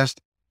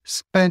test,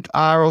 spent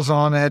hours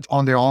on it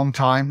on their own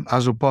time,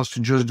 as opposed to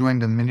just doing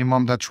the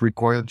minimum that's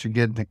required to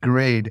get the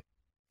grade.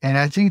 And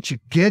I think to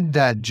get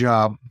that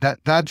job,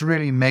 that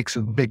really makes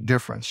a big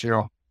difference,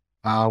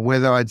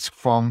 whether it's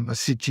from a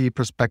CTE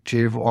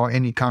perspective or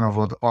any kind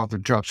of other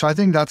job. So I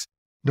think that's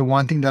the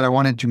one thing that I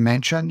wanted to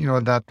mention,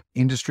 that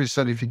industry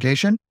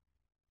certification.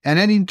 And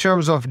then in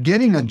terms of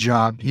getting a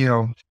job,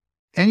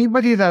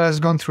 anybody that has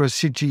gone through a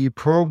CTE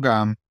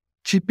program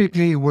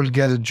typically will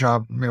get a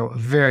job,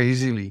 very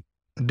easily.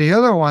 The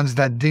other ones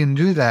that didn't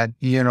do that,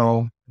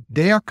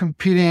 they are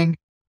competing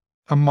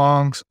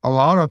amongst a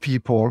lot of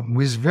people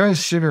with very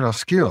similar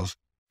skills.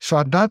 So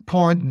at that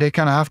point, they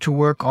kind of have to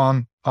work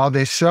on how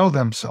they sell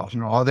themselves,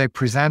 how they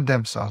present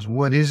themselves.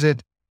 What is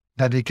it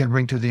that they can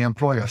bring to the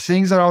employer?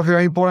 Things that are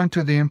very important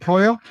to the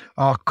employer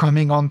are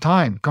coming in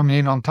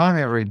on time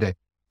every day.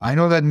 I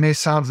know that may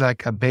sound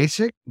like a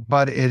basic,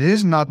 but it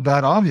is not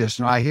that obvious.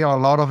 I hear a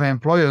lot of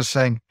employers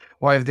saying,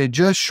 well, if they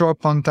just show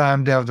up on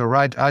time, they have the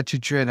right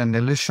attitude and they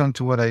listen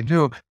to what I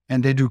do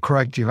and they do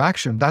corrective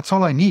action, that's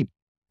all I need.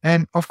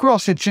 And of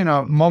course, it's in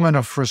a moment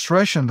of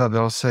frustration that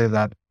they'll say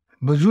that.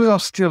 But those are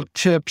still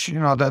tips,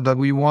 that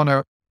we want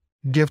to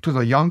give to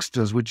the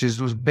youngsters, which is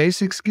those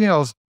basic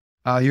skills.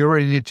 You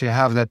really need to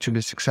have that to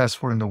be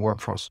successful in the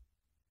workforce.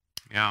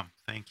 Yeah,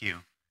 thank you.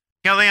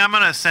 Kelly, I'm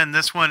going to send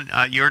this one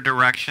your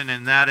direction,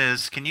 and that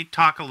is, can you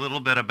talk a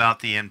little bit about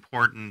the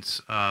importance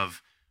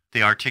of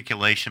the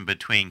articulation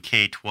between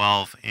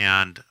K-12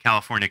 and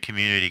California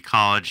Community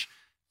College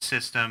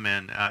system?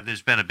 And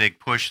there's been a big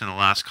push in the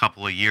last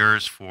couple of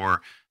years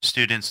for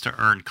students to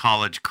earn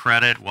college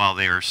credit while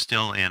they are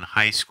still in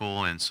high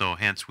school, and so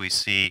hence we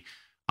see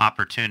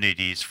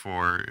opportunities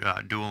for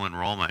dual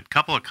enrollment. A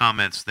couple of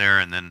comments there,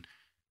 and then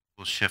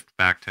we'll shift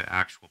back to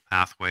actual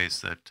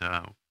pathways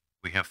that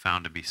we have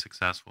found to be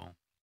successful.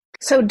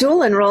 So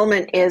dual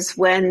enrollment is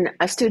when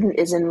a student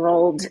is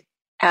enrolled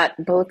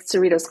at both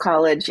Cerritos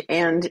College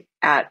and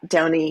at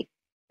Downey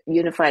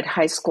Unified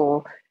High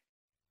School,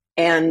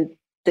 and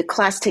the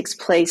class takes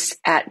place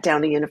at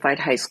Downey Unified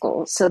High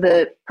School. So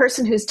the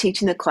person who's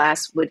teaching the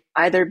class would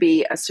either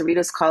be a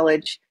Cerritos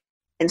College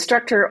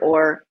instructor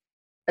or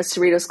a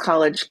Cerritos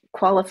College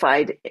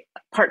qualified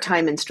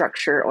part-time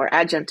instructor or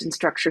adjunct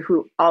instructor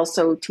who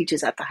also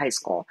teaches at the high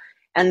school.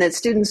 And the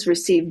students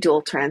receive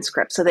dual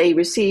transcripts. So they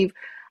receive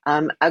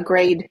a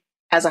grade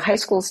as a high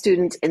school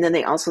student, and then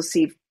they also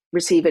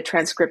receive a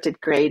transcripted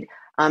grade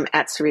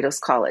at Cerritos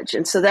College.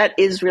 And so that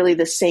is really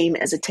the same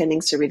as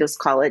attending Cerritos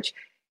College.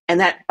 And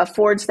that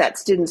affords that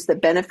students the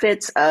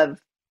benefits of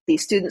the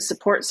student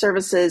support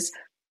services,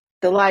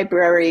 the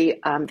library,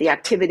 the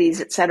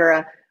activities, et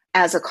cetera,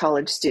 as a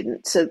college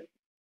student. So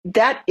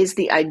that is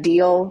the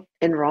ideal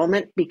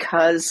enrollment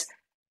because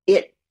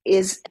it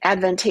is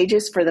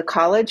advantageous for the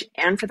college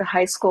and for the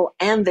high school.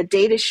 And the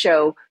data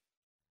show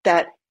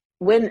that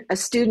when a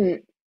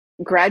student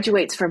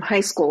graduates from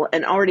high school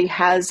and already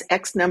has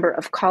X number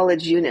of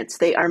college units,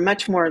 they are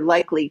much more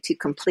likely to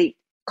complete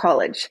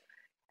college.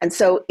 And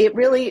so it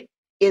really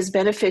is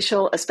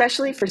beneficial,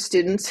 especially for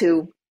students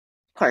who,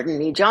 pardon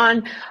me,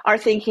 John, are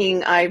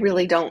thinking, I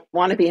really don't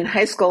want to be in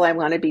high school. I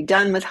want to be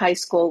done with high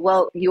school.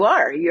 Well,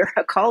 you're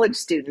a college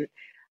student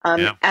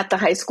at the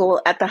high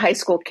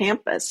school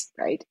campus,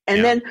 right?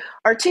 And then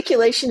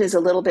articulation is a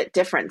little bit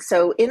different.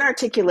 So in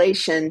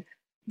articulation,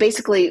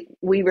 basically,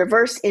 we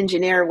reverse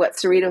engineer what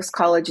Cerritos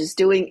College is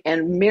doing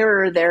and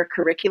mirror their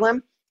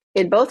curriculum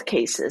in both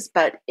cases.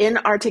 But in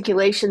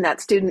articulation,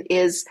 that student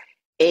is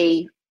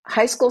a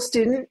high school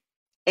student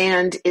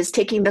and is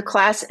taking the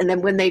class. And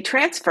then when they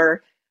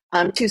transfer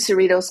to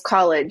Cerritos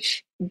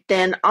College,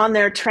 then on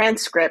their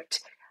transcript,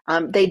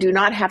 they do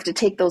not have to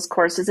take those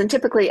courses. And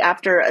typically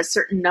after a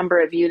certain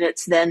number of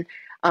units, then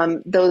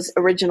those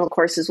original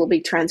courses will be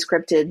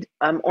transcripted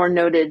or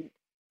noted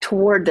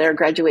toward their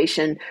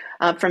graduation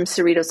from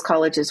Cerritos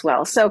College as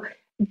well. So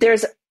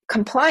there's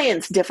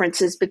compliance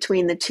differences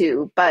between the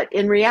two. But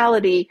in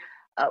reality,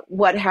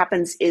 what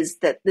happens is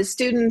that the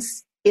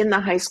students in the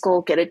high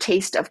school get a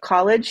taste of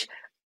college,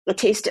 a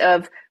taste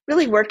of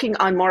really working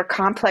on more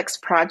complex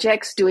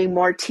projects, doing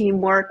more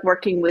teamwork,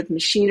 working with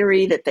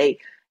machinery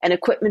and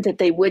equipment that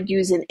they would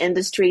use in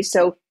industry.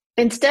 So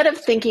instead of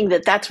thinking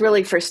that that's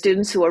really for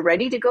students who are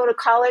ready to go to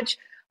college,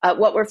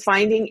 what we're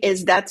finding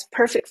is that's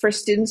perfect for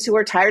students who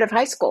are tired of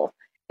high school.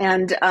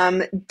 And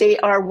they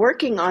are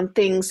working on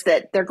things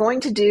that they're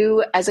going to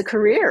do as a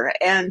career,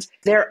 and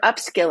they're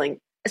upskilling.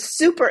 A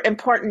super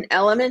important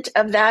element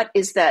of that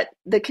is that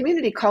the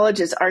community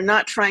colleges are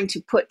not trying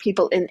to put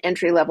people in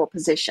entry-level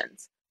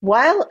positions.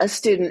 While a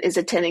student is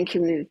attending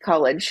community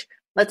college,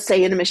 let's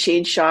say in a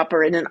machine shop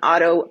or in an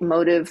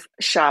automotive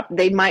shop,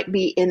 they might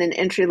be in an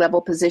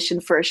entry-level position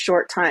for a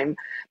short time.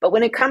 But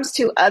when it comes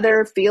to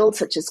other fields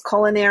such as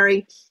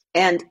culinary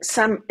and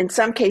in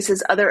some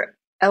cases other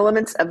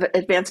elements of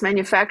advanced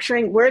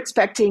manufacturing, we're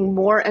expecting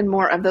more and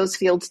more of those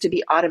fields to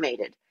be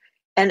automated.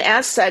 And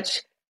as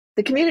such,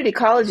 the community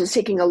college is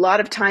taking a lot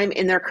of time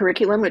in their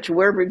curriculum, which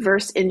we're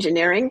reverse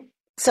engineering,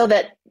 so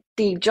that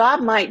the job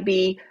might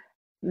be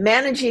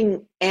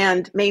managing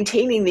and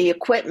maintaining the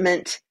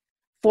equipment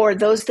for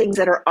those things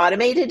that are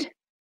automated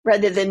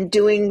rather than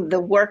doing the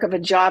work of a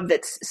job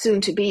that's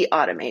soon to be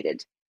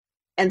automated.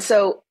 And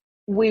so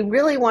we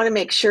really want to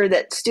make sure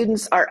that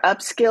students are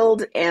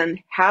upskilled and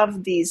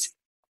have these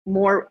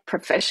more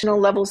professional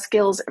level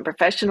skills and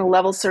professional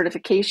level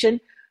certification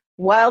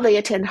while they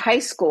attend high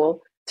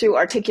school through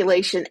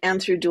articulation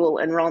and through dual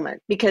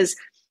enrollment. Because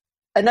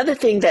another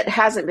thing that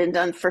hasn't been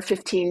done for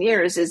 15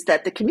 years is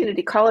that the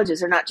community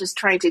colleges are not just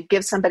trying to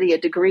give somebody a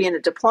degree and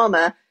a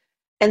diploma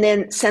and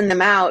then send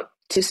them out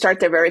to start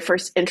their very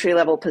first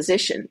entry-level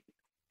position.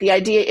 The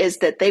idea is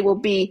that they will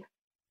be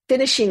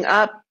finishing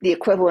up the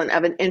equivalent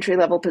of an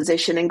entry-level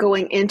position and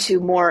going into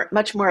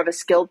much more of a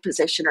skilled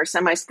position or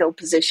semi-skilled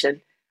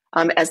position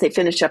as they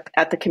finish up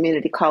at the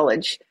community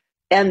college.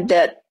 And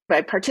that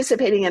by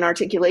participating in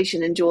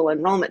articulation and dual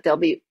enrollment, they'll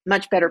be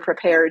much better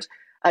prepared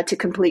to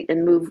complete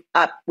and move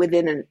up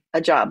within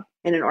a job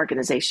in an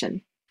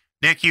organization.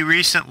 Nick, you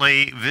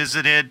recently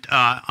visited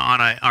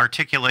on an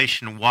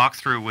articulation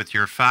walkthrough with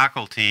your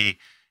faculty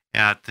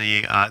at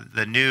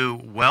the new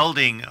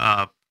welding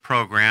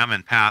program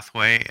and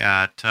pathway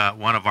at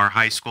one of our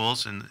high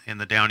schools in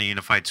the Downey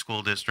Unified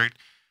School District.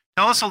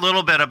 Tell us a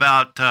little bit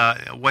about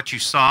what you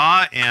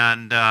saw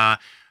and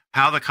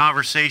how the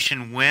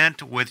conversation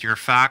went with your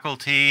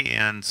faculty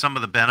and some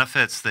of the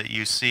benefits that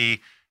you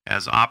see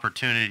as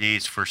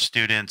opportunities for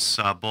students,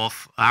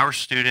 both our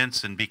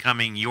students and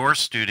becoming your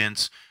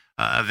students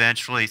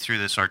eventually through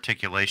this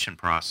articulation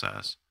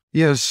process.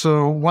 Yes,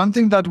 so one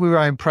thing that we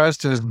were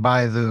impressed is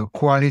by the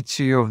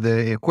quality of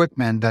the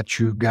equipment that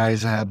you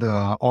guys had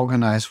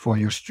organized for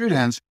your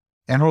students,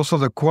 and also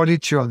the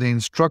quality of the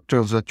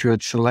instructors that you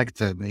had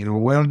selected.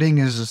 Welding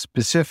is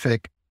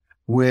specific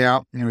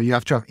where you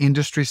have to have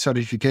industry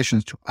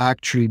certifications to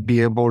actually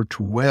be able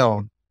to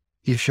weld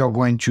if you're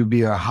going to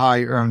be a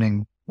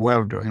high-earning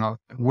welder.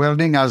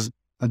 Welding has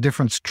a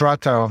different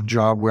strata of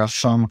job where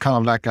some kind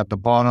of like at the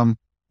bottom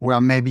where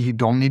maybe you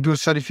don't need a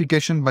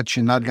certification, but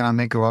you're not going to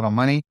make a lot of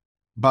money.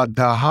 But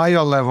the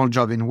higher level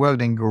job in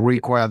welding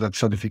require that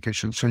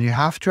certification. So you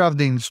have to have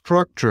the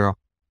instructor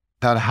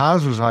that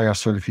has those higher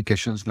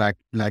certifications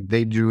like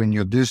they do in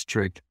your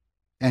district.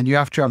 And you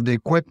have to have the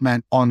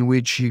equipment on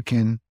which you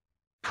can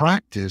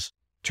practice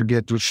to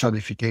get those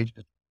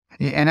certifications.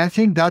 And I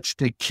think that's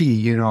the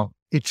key,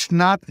 It's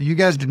not, you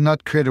guys did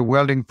not create a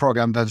welding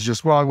program that's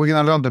just, we're going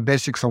to learn the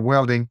basics of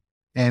welding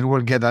and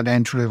we'll get that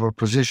entry-level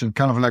position,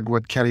 kind of like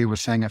what Kelly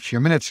was saying a few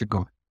minutes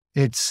ago.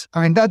 That's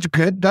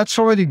good. That's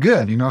already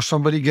good.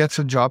 Somebody gets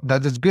a job,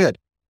 that is good.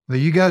 But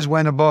you guys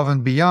went above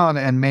and beyond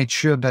and made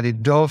sure that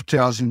it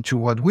dovetails into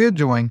what we're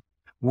doing,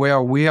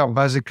 where we are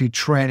basically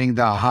training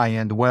the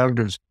high-end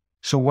welders.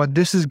 So what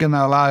this is going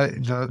to allow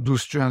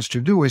those students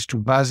to do is to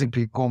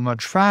basically go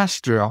much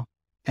faster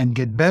and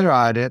get better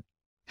at it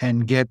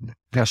and get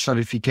their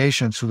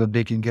certification so that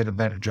they can get a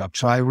better job.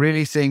 So I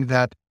really think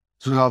that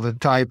those are the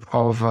type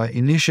of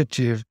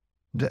initiative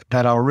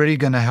that are really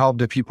going to help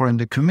the people in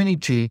the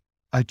community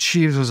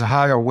achieve those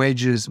higher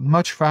wages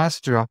much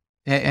faster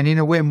and in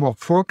a way more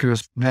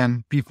focused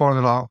than people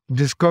that are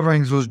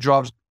discovering those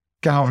jobs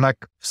kind of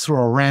like through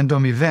a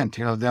random event.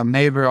 Their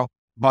neighbor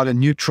bought a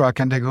new truck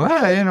and they go,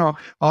 hey,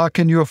 how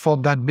can you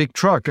afford that big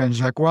truck? And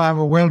it's like, well, I'm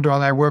a welder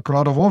and I work a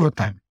lot of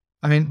overtime.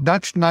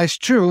 That's nice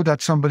too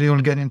that somebody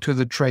will get into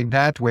the trade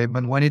that way.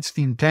 But when it's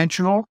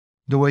intentional,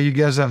 the way you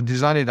guys have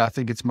designed it, I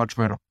think it's much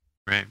better.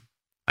 Right.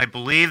 I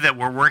believe that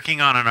we're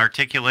working on an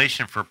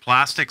articulation for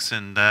plastics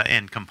and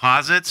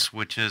composites,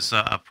 which is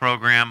a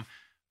program,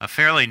 a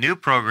fairly new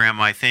program,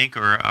 I think,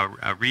 or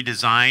a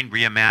redesigned,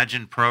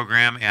 reimagined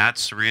program at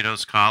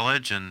Cerritos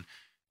College. And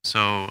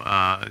so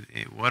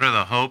what are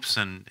the hopes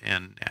and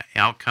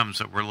outcomes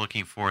that we're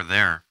looking for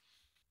there?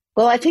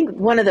 Well, I think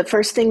one of the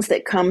first things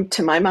that come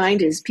to my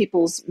mind is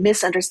people's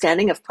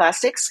misunderstanding of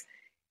plastics.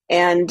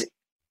 And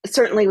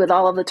certainly with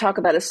all of the talk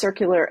about a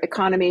circular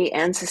economy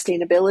and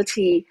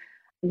sustainability,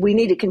 we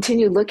need to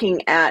continue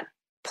looking at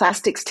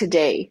plastics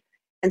today.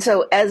 And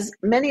so as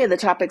many of the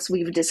topics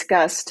we've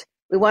discussed,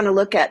 we want to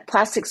look at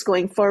plastics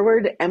going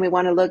forward and we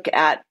want to look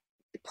at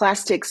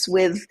plastics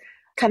with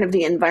kind of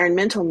the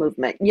environmental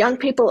movement. Young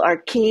people are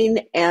keen,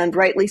 and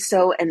rightly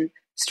so, and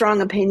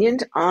strong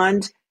opinioned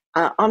on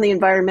the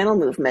environmental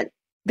movement.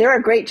 There are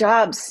great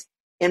jobs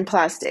in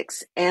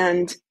plastics,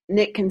 and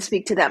Nick can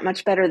speak to that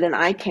much better than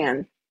I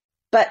can.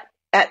 But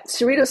at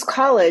Cerritos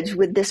College,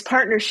 with this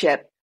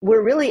partnership,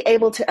 we're really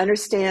able to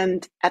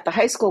understand at the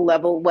high school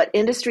level what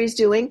industry is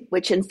doing,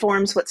 which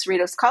informs what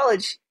Cerritos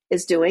College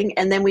is doing.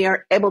 And then we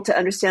are able to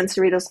understand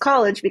Cerritos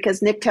College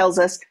because Nick tells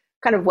us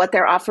kind of what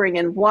they're offering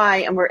and why,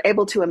 and we're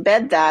able to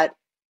embed that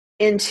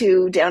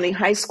into Downey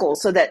High School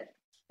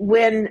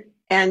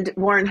and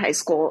Warren High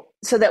School,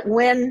 so that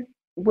when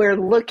we're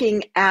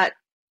looking at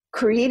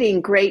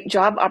creating great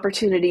job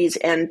opportunities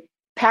and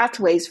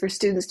pathways for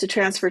students to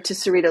transfer to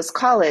Cerritos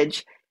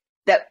College,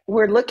 that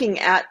we're looking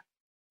at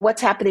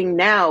what's happening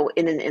now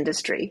in an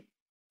industry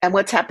and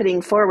what's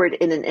happening forward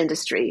in an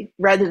industry,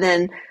 rather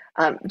than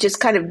just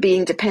kind of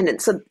being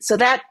dependent. So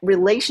that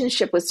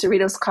relationship with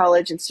Cerritos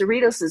College and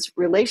Cerritos'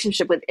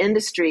 relationship with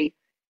industry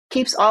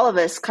keeps all of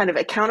us kind of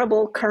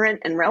accountable,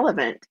 current, and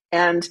relevant,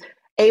 and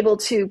able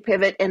to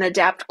pivot and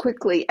adapt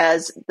quickly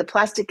as the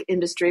plastic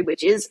industry,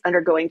 which is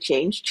undergoing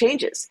change,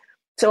 changes.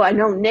 So I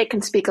know Nick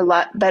can speak a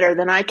lot better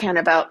than I can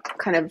about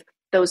kind of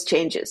those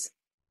changes.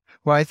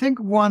 Well, I think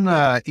one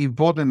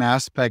important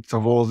aspect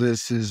of all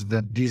this is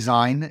the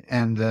design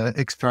and the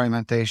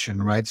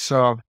experimentation, right?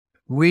 So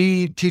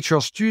we teach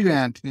our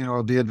student,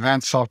 the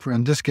advanced software.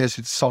 In this case,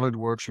 it's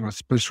SolidWorks,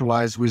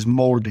 specialized with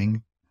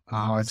molding.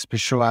 It's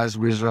specialized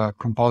with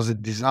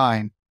composite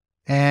design.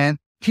 And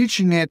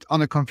teaching it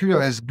on a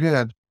computer is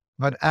good,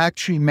 but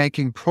actually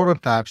making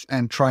prototypes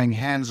and trying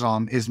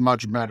hands-on is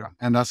much better.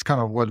 And that's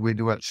kind of what we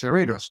do at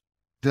Cerritos.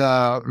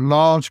 The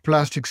large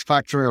plastics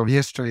factory of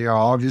history are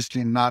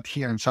obviously not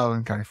here in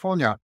Southern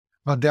California,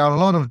 but there are a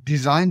lot of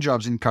design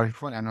jobs in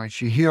California. And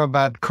if you hear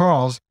about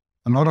cars,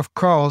 a lot of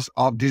cars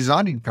are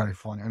designed in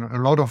California. And a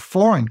lot of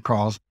foreign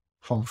cars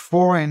from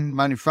foreign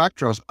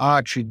manufacturers are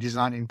actually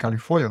designed in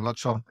California.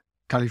 Lots of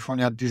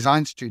California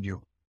design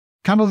studio.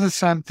 Kind of the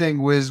same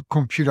thing with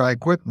computer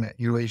equipment.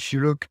 If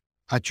you look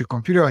at your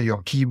computer,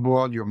 your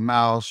keyboard, your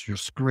mouse, your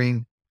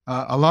screen,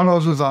 a lot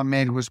of those are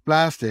made with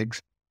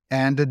plastics.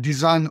 And the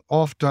design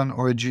often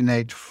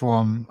originate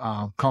from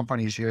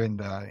companies here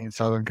in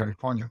Southern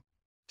California.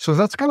 So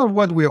that's kind of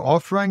what we're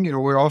offering.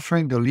 We're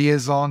offering the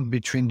liaison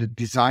between the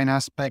design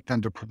aspect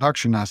and the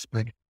production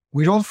aspect.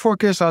 We don't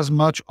focus as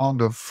much on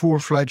the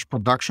full-fledged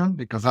production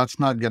because that's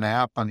not going to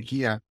happen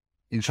here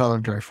in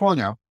Southern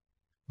California.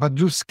 But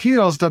the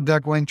skills that they're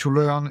going to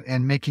learn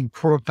and making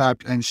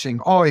prototypes and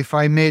saying, oh, if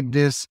I made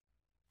this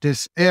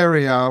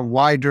area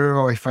wider,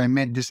 or if I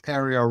made this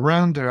area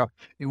rounder,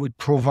 it would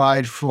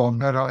provide for a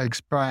better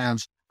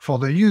experience for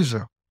the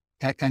user.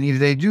 And if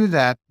they do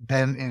that,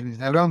 then if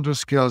they learn those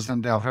skills,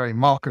 then they're very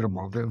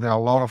marketable. There are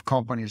a lot of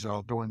companies that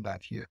are doing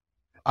that here.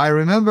 I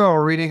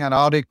remember reading an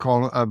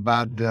article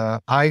about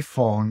the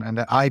iPhone and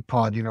the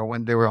iPod,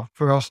 when they were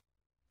first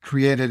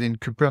created in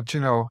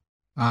Cupertino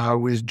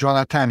with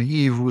Jonathan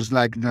Ive, who's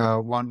like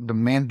the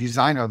main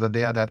designer that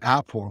they had at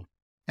Apple.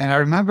 And I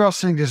remember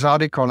seeing this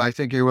article, I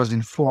think it was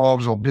in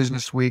Forbes or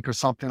Business Week or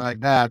something like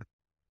that.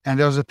 And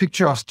there was a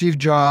picture of Steve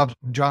Jobs,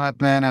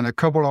 Jonathan, and a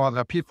couple of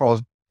other people.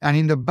 And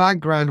in the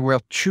background were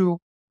two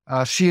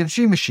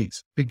CNC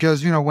machines.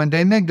 Because, when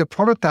they make the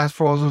prototypes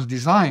for those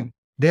designs,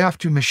 they have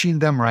to machine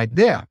them right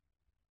there.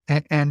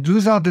 And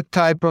those are the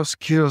type of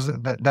skills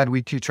that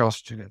we teach our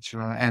students,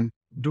 and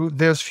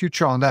there's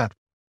future on that.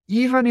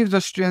 Even if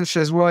the student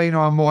says, well,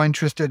 I'm more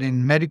interested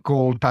in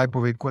medical type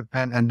of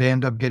equipment, and they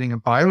end up getting a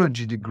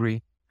biology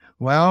degree.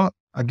 Well,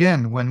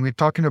 again, when we're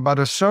talking about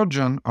a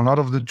surgeon, a lot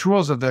of the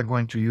tools that they're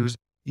going to use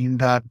in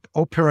that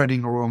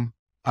operating room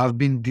have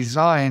been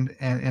designed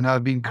and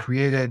have been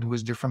created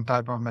with different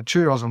type of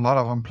materials, a lot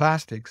of them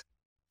plastics.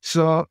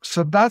 So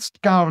that's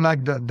kind of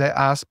like the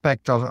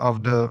aspect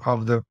of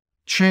the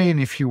chain,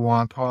 if you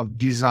want, of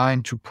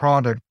design to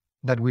product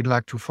that we'd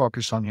like to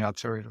focus on here at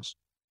Cerritos.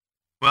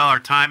 Well, our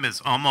time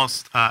is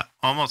almost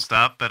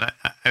up, but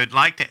I would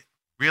like to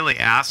really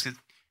ask, is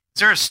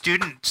there a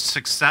student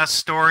success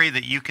story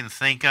that you can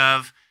think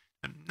of,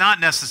 not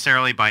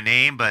necessarily by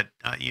name, but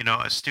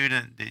a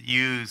student that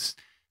you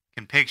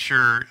can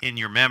picture in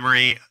your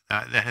memory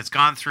that has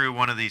gone through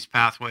one of these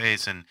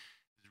pathways and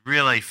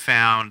really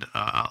found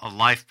a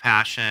life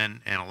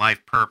passion and a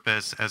life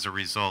purpose as a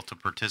result of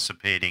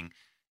participating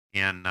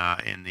in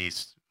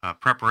these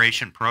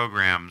preparation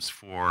programs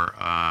for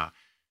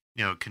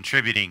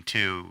contributing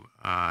to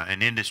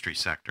an industry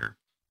sector?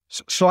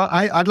 So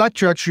I'd like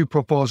to actually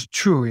propose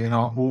two.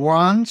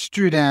 One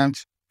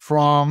student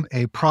from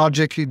a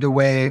Project Lead the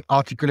Way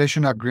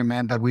articulation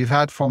agreement that we've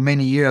had for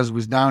many years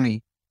with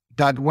Downey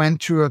that went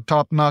to a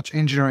top-notch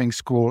engineering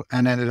school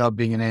and ended up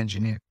being an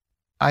engineer.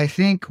 I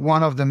think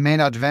one of the main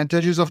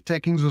advantages of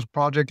taking those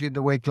Project Lead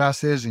the Way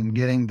classes and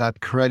getting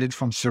that credit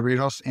from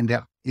Cerritos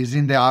is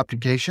in their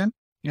application.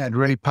 It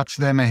really puts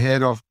them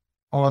ahead of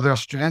other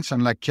students.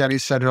 And like Kelly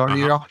said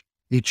earlier,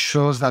 it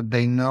shows that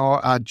they know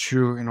how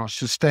to,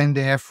 sustain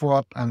the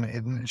effort, and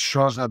it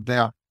shows that they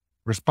are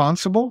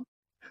responsible.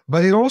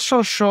 but it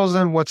also shows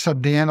them what's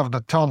at the end of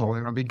the tunnel,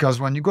 because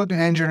when you go to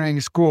engineering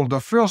school, the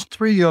first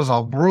 3 years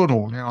are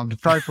brutal. The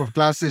type of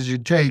classes you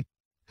take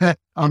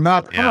are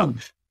not fun.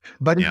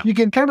 But if you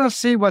can kind of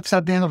see what's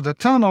at the end of the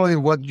tunnel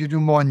and what you do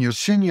more in your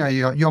senior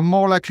year, you're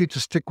more likely to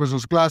stick with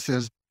those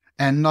classes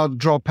and not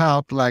drop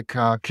out like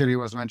Kelly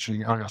was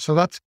mentioning earlier. So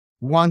that's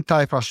one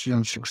type of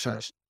student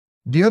success.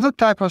 The other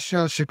type of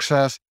student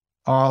success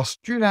are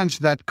students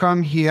that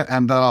come here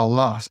and that are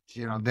lost.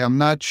 They're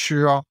not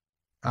sure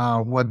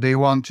what they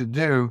want to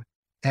do.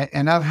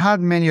 And I've had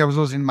many of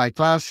those in my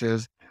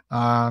classes,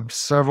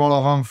 several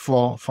of them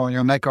for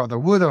your neck of the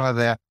wood over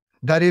there,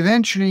 that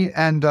eventually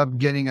end up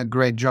getting a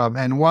great job.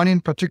 And one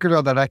in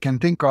particular that I can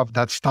think of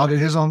that started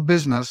his own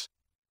business.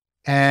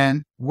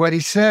 And what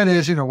he said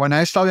is, when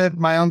I started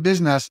my own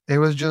business, it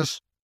was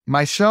just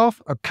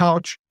myself, a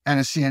couch, and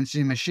a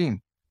CNC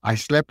machine. I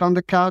slept on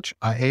the couch.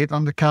 I ate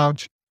on the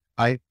couch.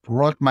 I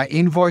wrote my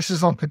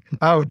invoices on the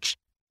couch,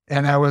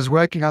 and I was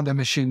working on the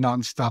machine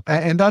nonstop.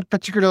 And that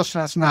particular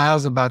student now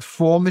has about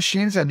 4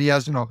 machines, and he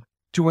has,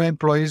 2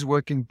 employees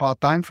working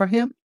part-time for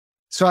him.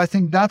 So I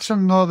think that's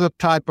another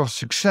type of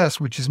success,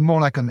 which is more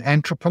like an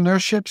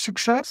entrepreneurship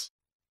success,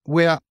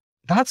 where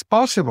that's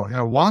possible.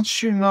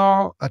 Once you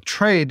know a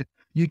trade,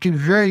 you can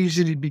very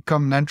easily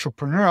become an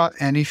entrepreneur.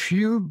 And if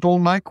you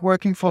don't like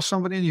working for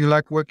somebody and you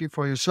like working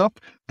for yourself,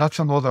 that's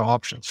another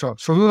option. So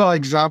those are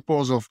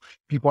examples of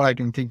people I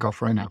can think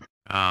of right now.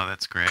 Oh,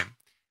 that's great.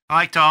 I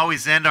like to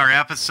always end our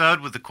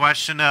episode with the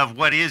question of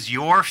what is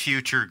your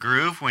future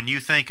groove when you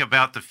think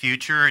about the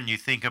future and you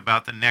think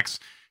about the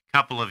next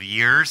couple of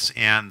years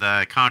and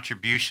the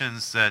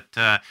contributions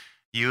that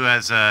you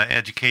as an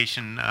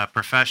education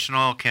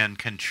professional can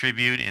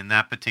contribute in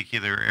that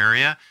particular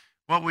area.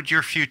 What would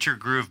your future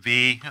groove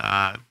be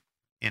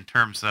in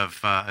terms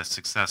of a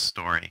success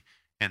story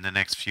in the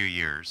next few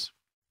years?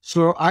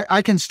 So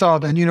I can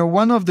start. And,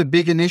 one of the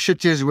big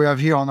initiatives we have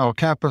here on our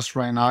campus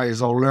right now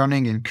is our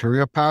learning and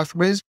career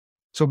pathways.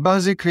 So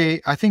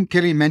basically, I think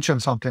Kelly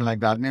mentioned something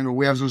like that.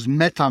 We have those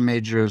meta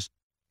majors.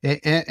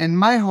 And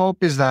my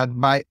hope is that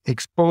by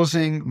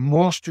exposing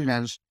more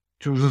students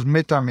to those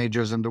meta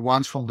majors and the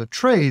ones from the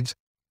trades,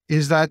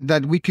 is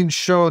that we can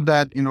show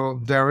that,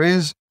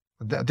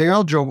 there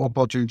are job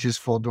opportunities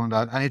for doing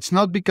that. And it's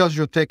not because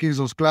you're taking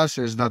those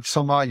classes that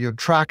somehow you're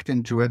tracked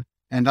into it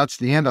and that's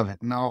the end of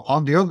it. Now,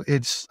 on the other,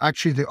 it's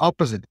actually the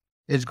opposite.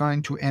 It's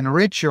going to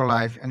enrich your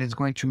life and it's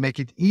going to make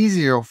it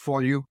easier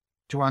for you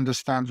to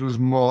understand those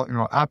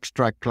more,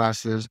 abstract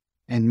classes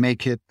and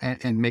make it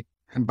and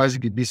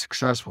basically be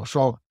successful.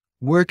 So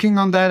working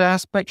on that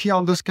aspect here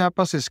on this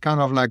campus is kind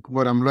of like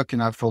what I'm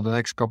looking at for the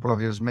next couple of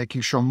years,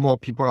 making sure more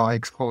people are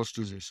exposed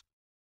to this.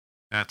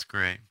 That's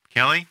great.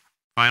 Kelly,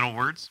 final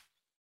words?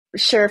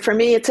 Sure. For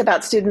me, it's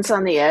about students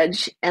on the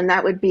edge, and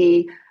that would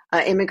be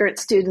immigrant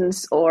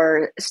students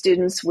or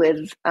students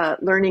with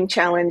learning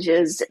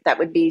challenges. That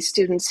would be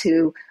students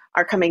who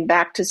are coming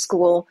back to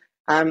school,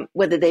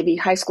 whether they be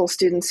high school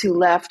students who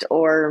left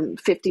or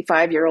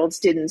 55-year-old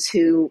students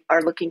who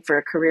are looking for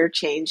a career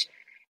change,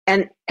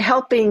 and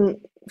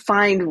helping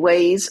find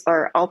ways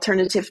or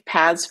alternative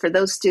paths for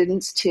those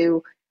students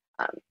to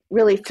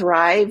really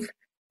thrive,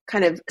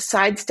 kind of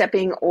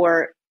sidestepping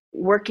or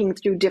working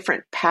through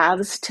different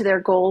paths to their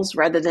goals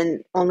rather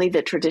than only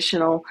the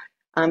traditional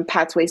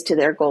pathways to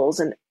their goals.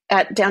 And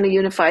at Downey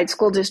Unified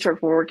School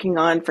District, we're working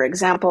on, for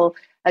example,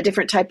 a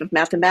different type of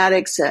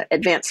mathematics,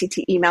 advanced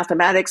CTE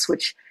mathematics,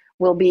 which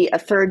will be a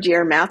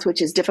third-year math,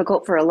 which is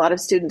difficult for a lot of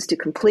students to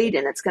complete.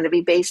 And it's going to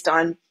be based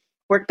on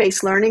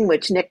work-based learning,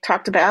 which Nick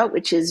talked about,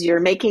 which is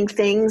you're making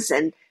things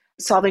and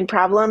solving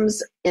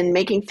problems in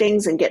making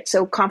things and get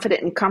so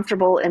confident and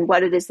comfortable in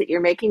what it is that you're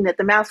making that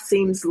the math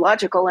seems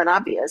logical and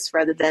obvious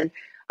rather than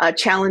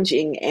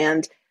challenging.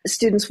 And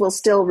students will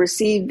still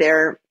receive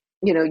their,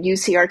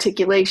 UC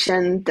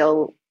articulation.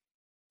 They'll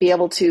be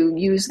able to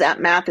use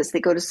that math as they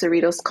go to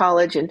Cerritos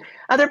College and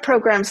other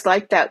programs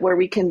like that, where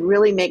we can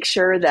really make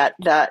sure that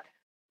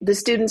the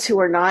students who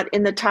are not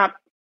in the top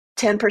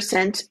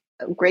 10%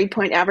 grade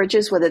point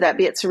averages, whether that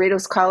be at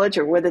Cerritos College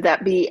or whether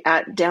that be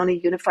at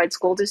Downey Unified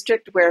School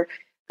District, where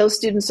those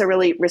students are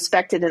really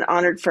respected and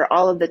honored for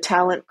all of the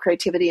talent,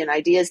 creativity, and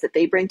ideas that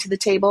they bring to the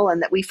table,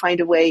 and that we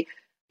find a way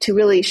to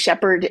really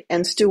shepherd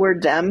and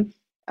steward them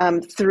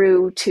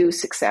through to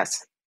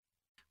success.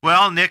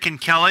 Well, Nick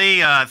and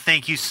Kelly,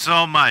 thank you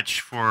so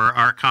much for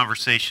our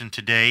conversation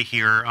today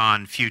here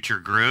on Future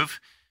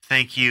Groove.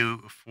 Thank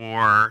you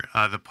for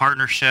the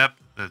partnership,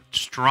 the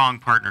strong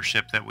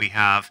partnership that we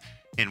have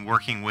in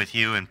working with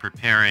you and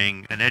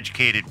preparing an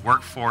educated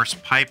workforce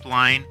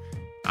pipeline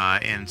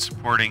and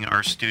supporting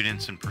our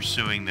students in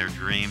pursuing their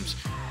dreams.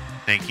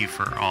 Thank you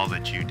for all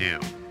that you do.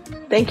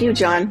 Thank you,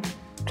 John.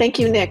 Thank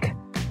you, Nick.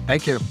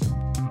 Thank you.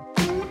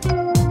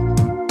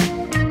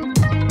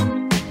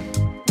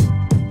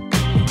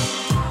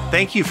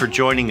 Thank you for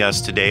joining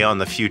us today on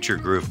the Future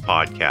Groove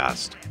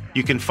podcast.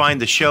 You can find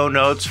the show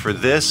notes for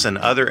this and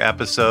other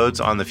episodes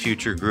on the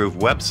Future Groove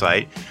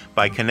website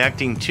by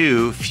connecting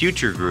to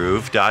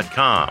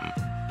futuregroove.com.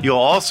 You'll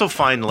also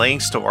find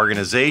links to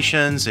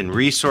organizations and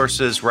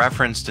resources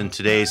referenced in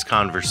today's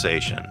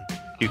conversation.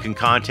 You can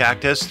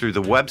contact us through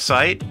the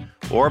website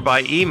or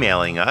by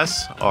emailing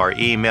us. Our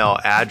email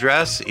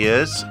address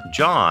is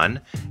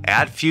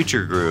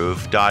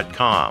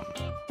john@futuregroove.com.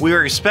 We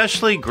are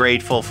especially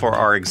grateful for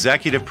our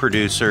executive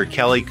producer,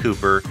 Kelly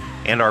Cooper,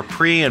 and our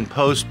pre- and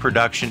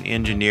post-production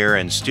engineer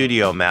and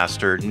studio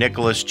master,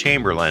 Nicholas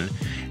Chamberlain,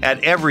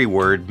 at Every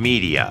Word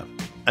Media.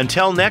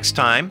 Until next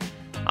time,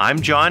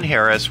 I'm John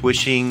Harris,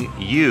 wishing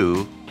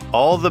you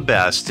all the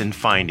best in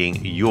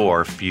finding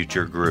your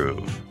future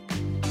groove.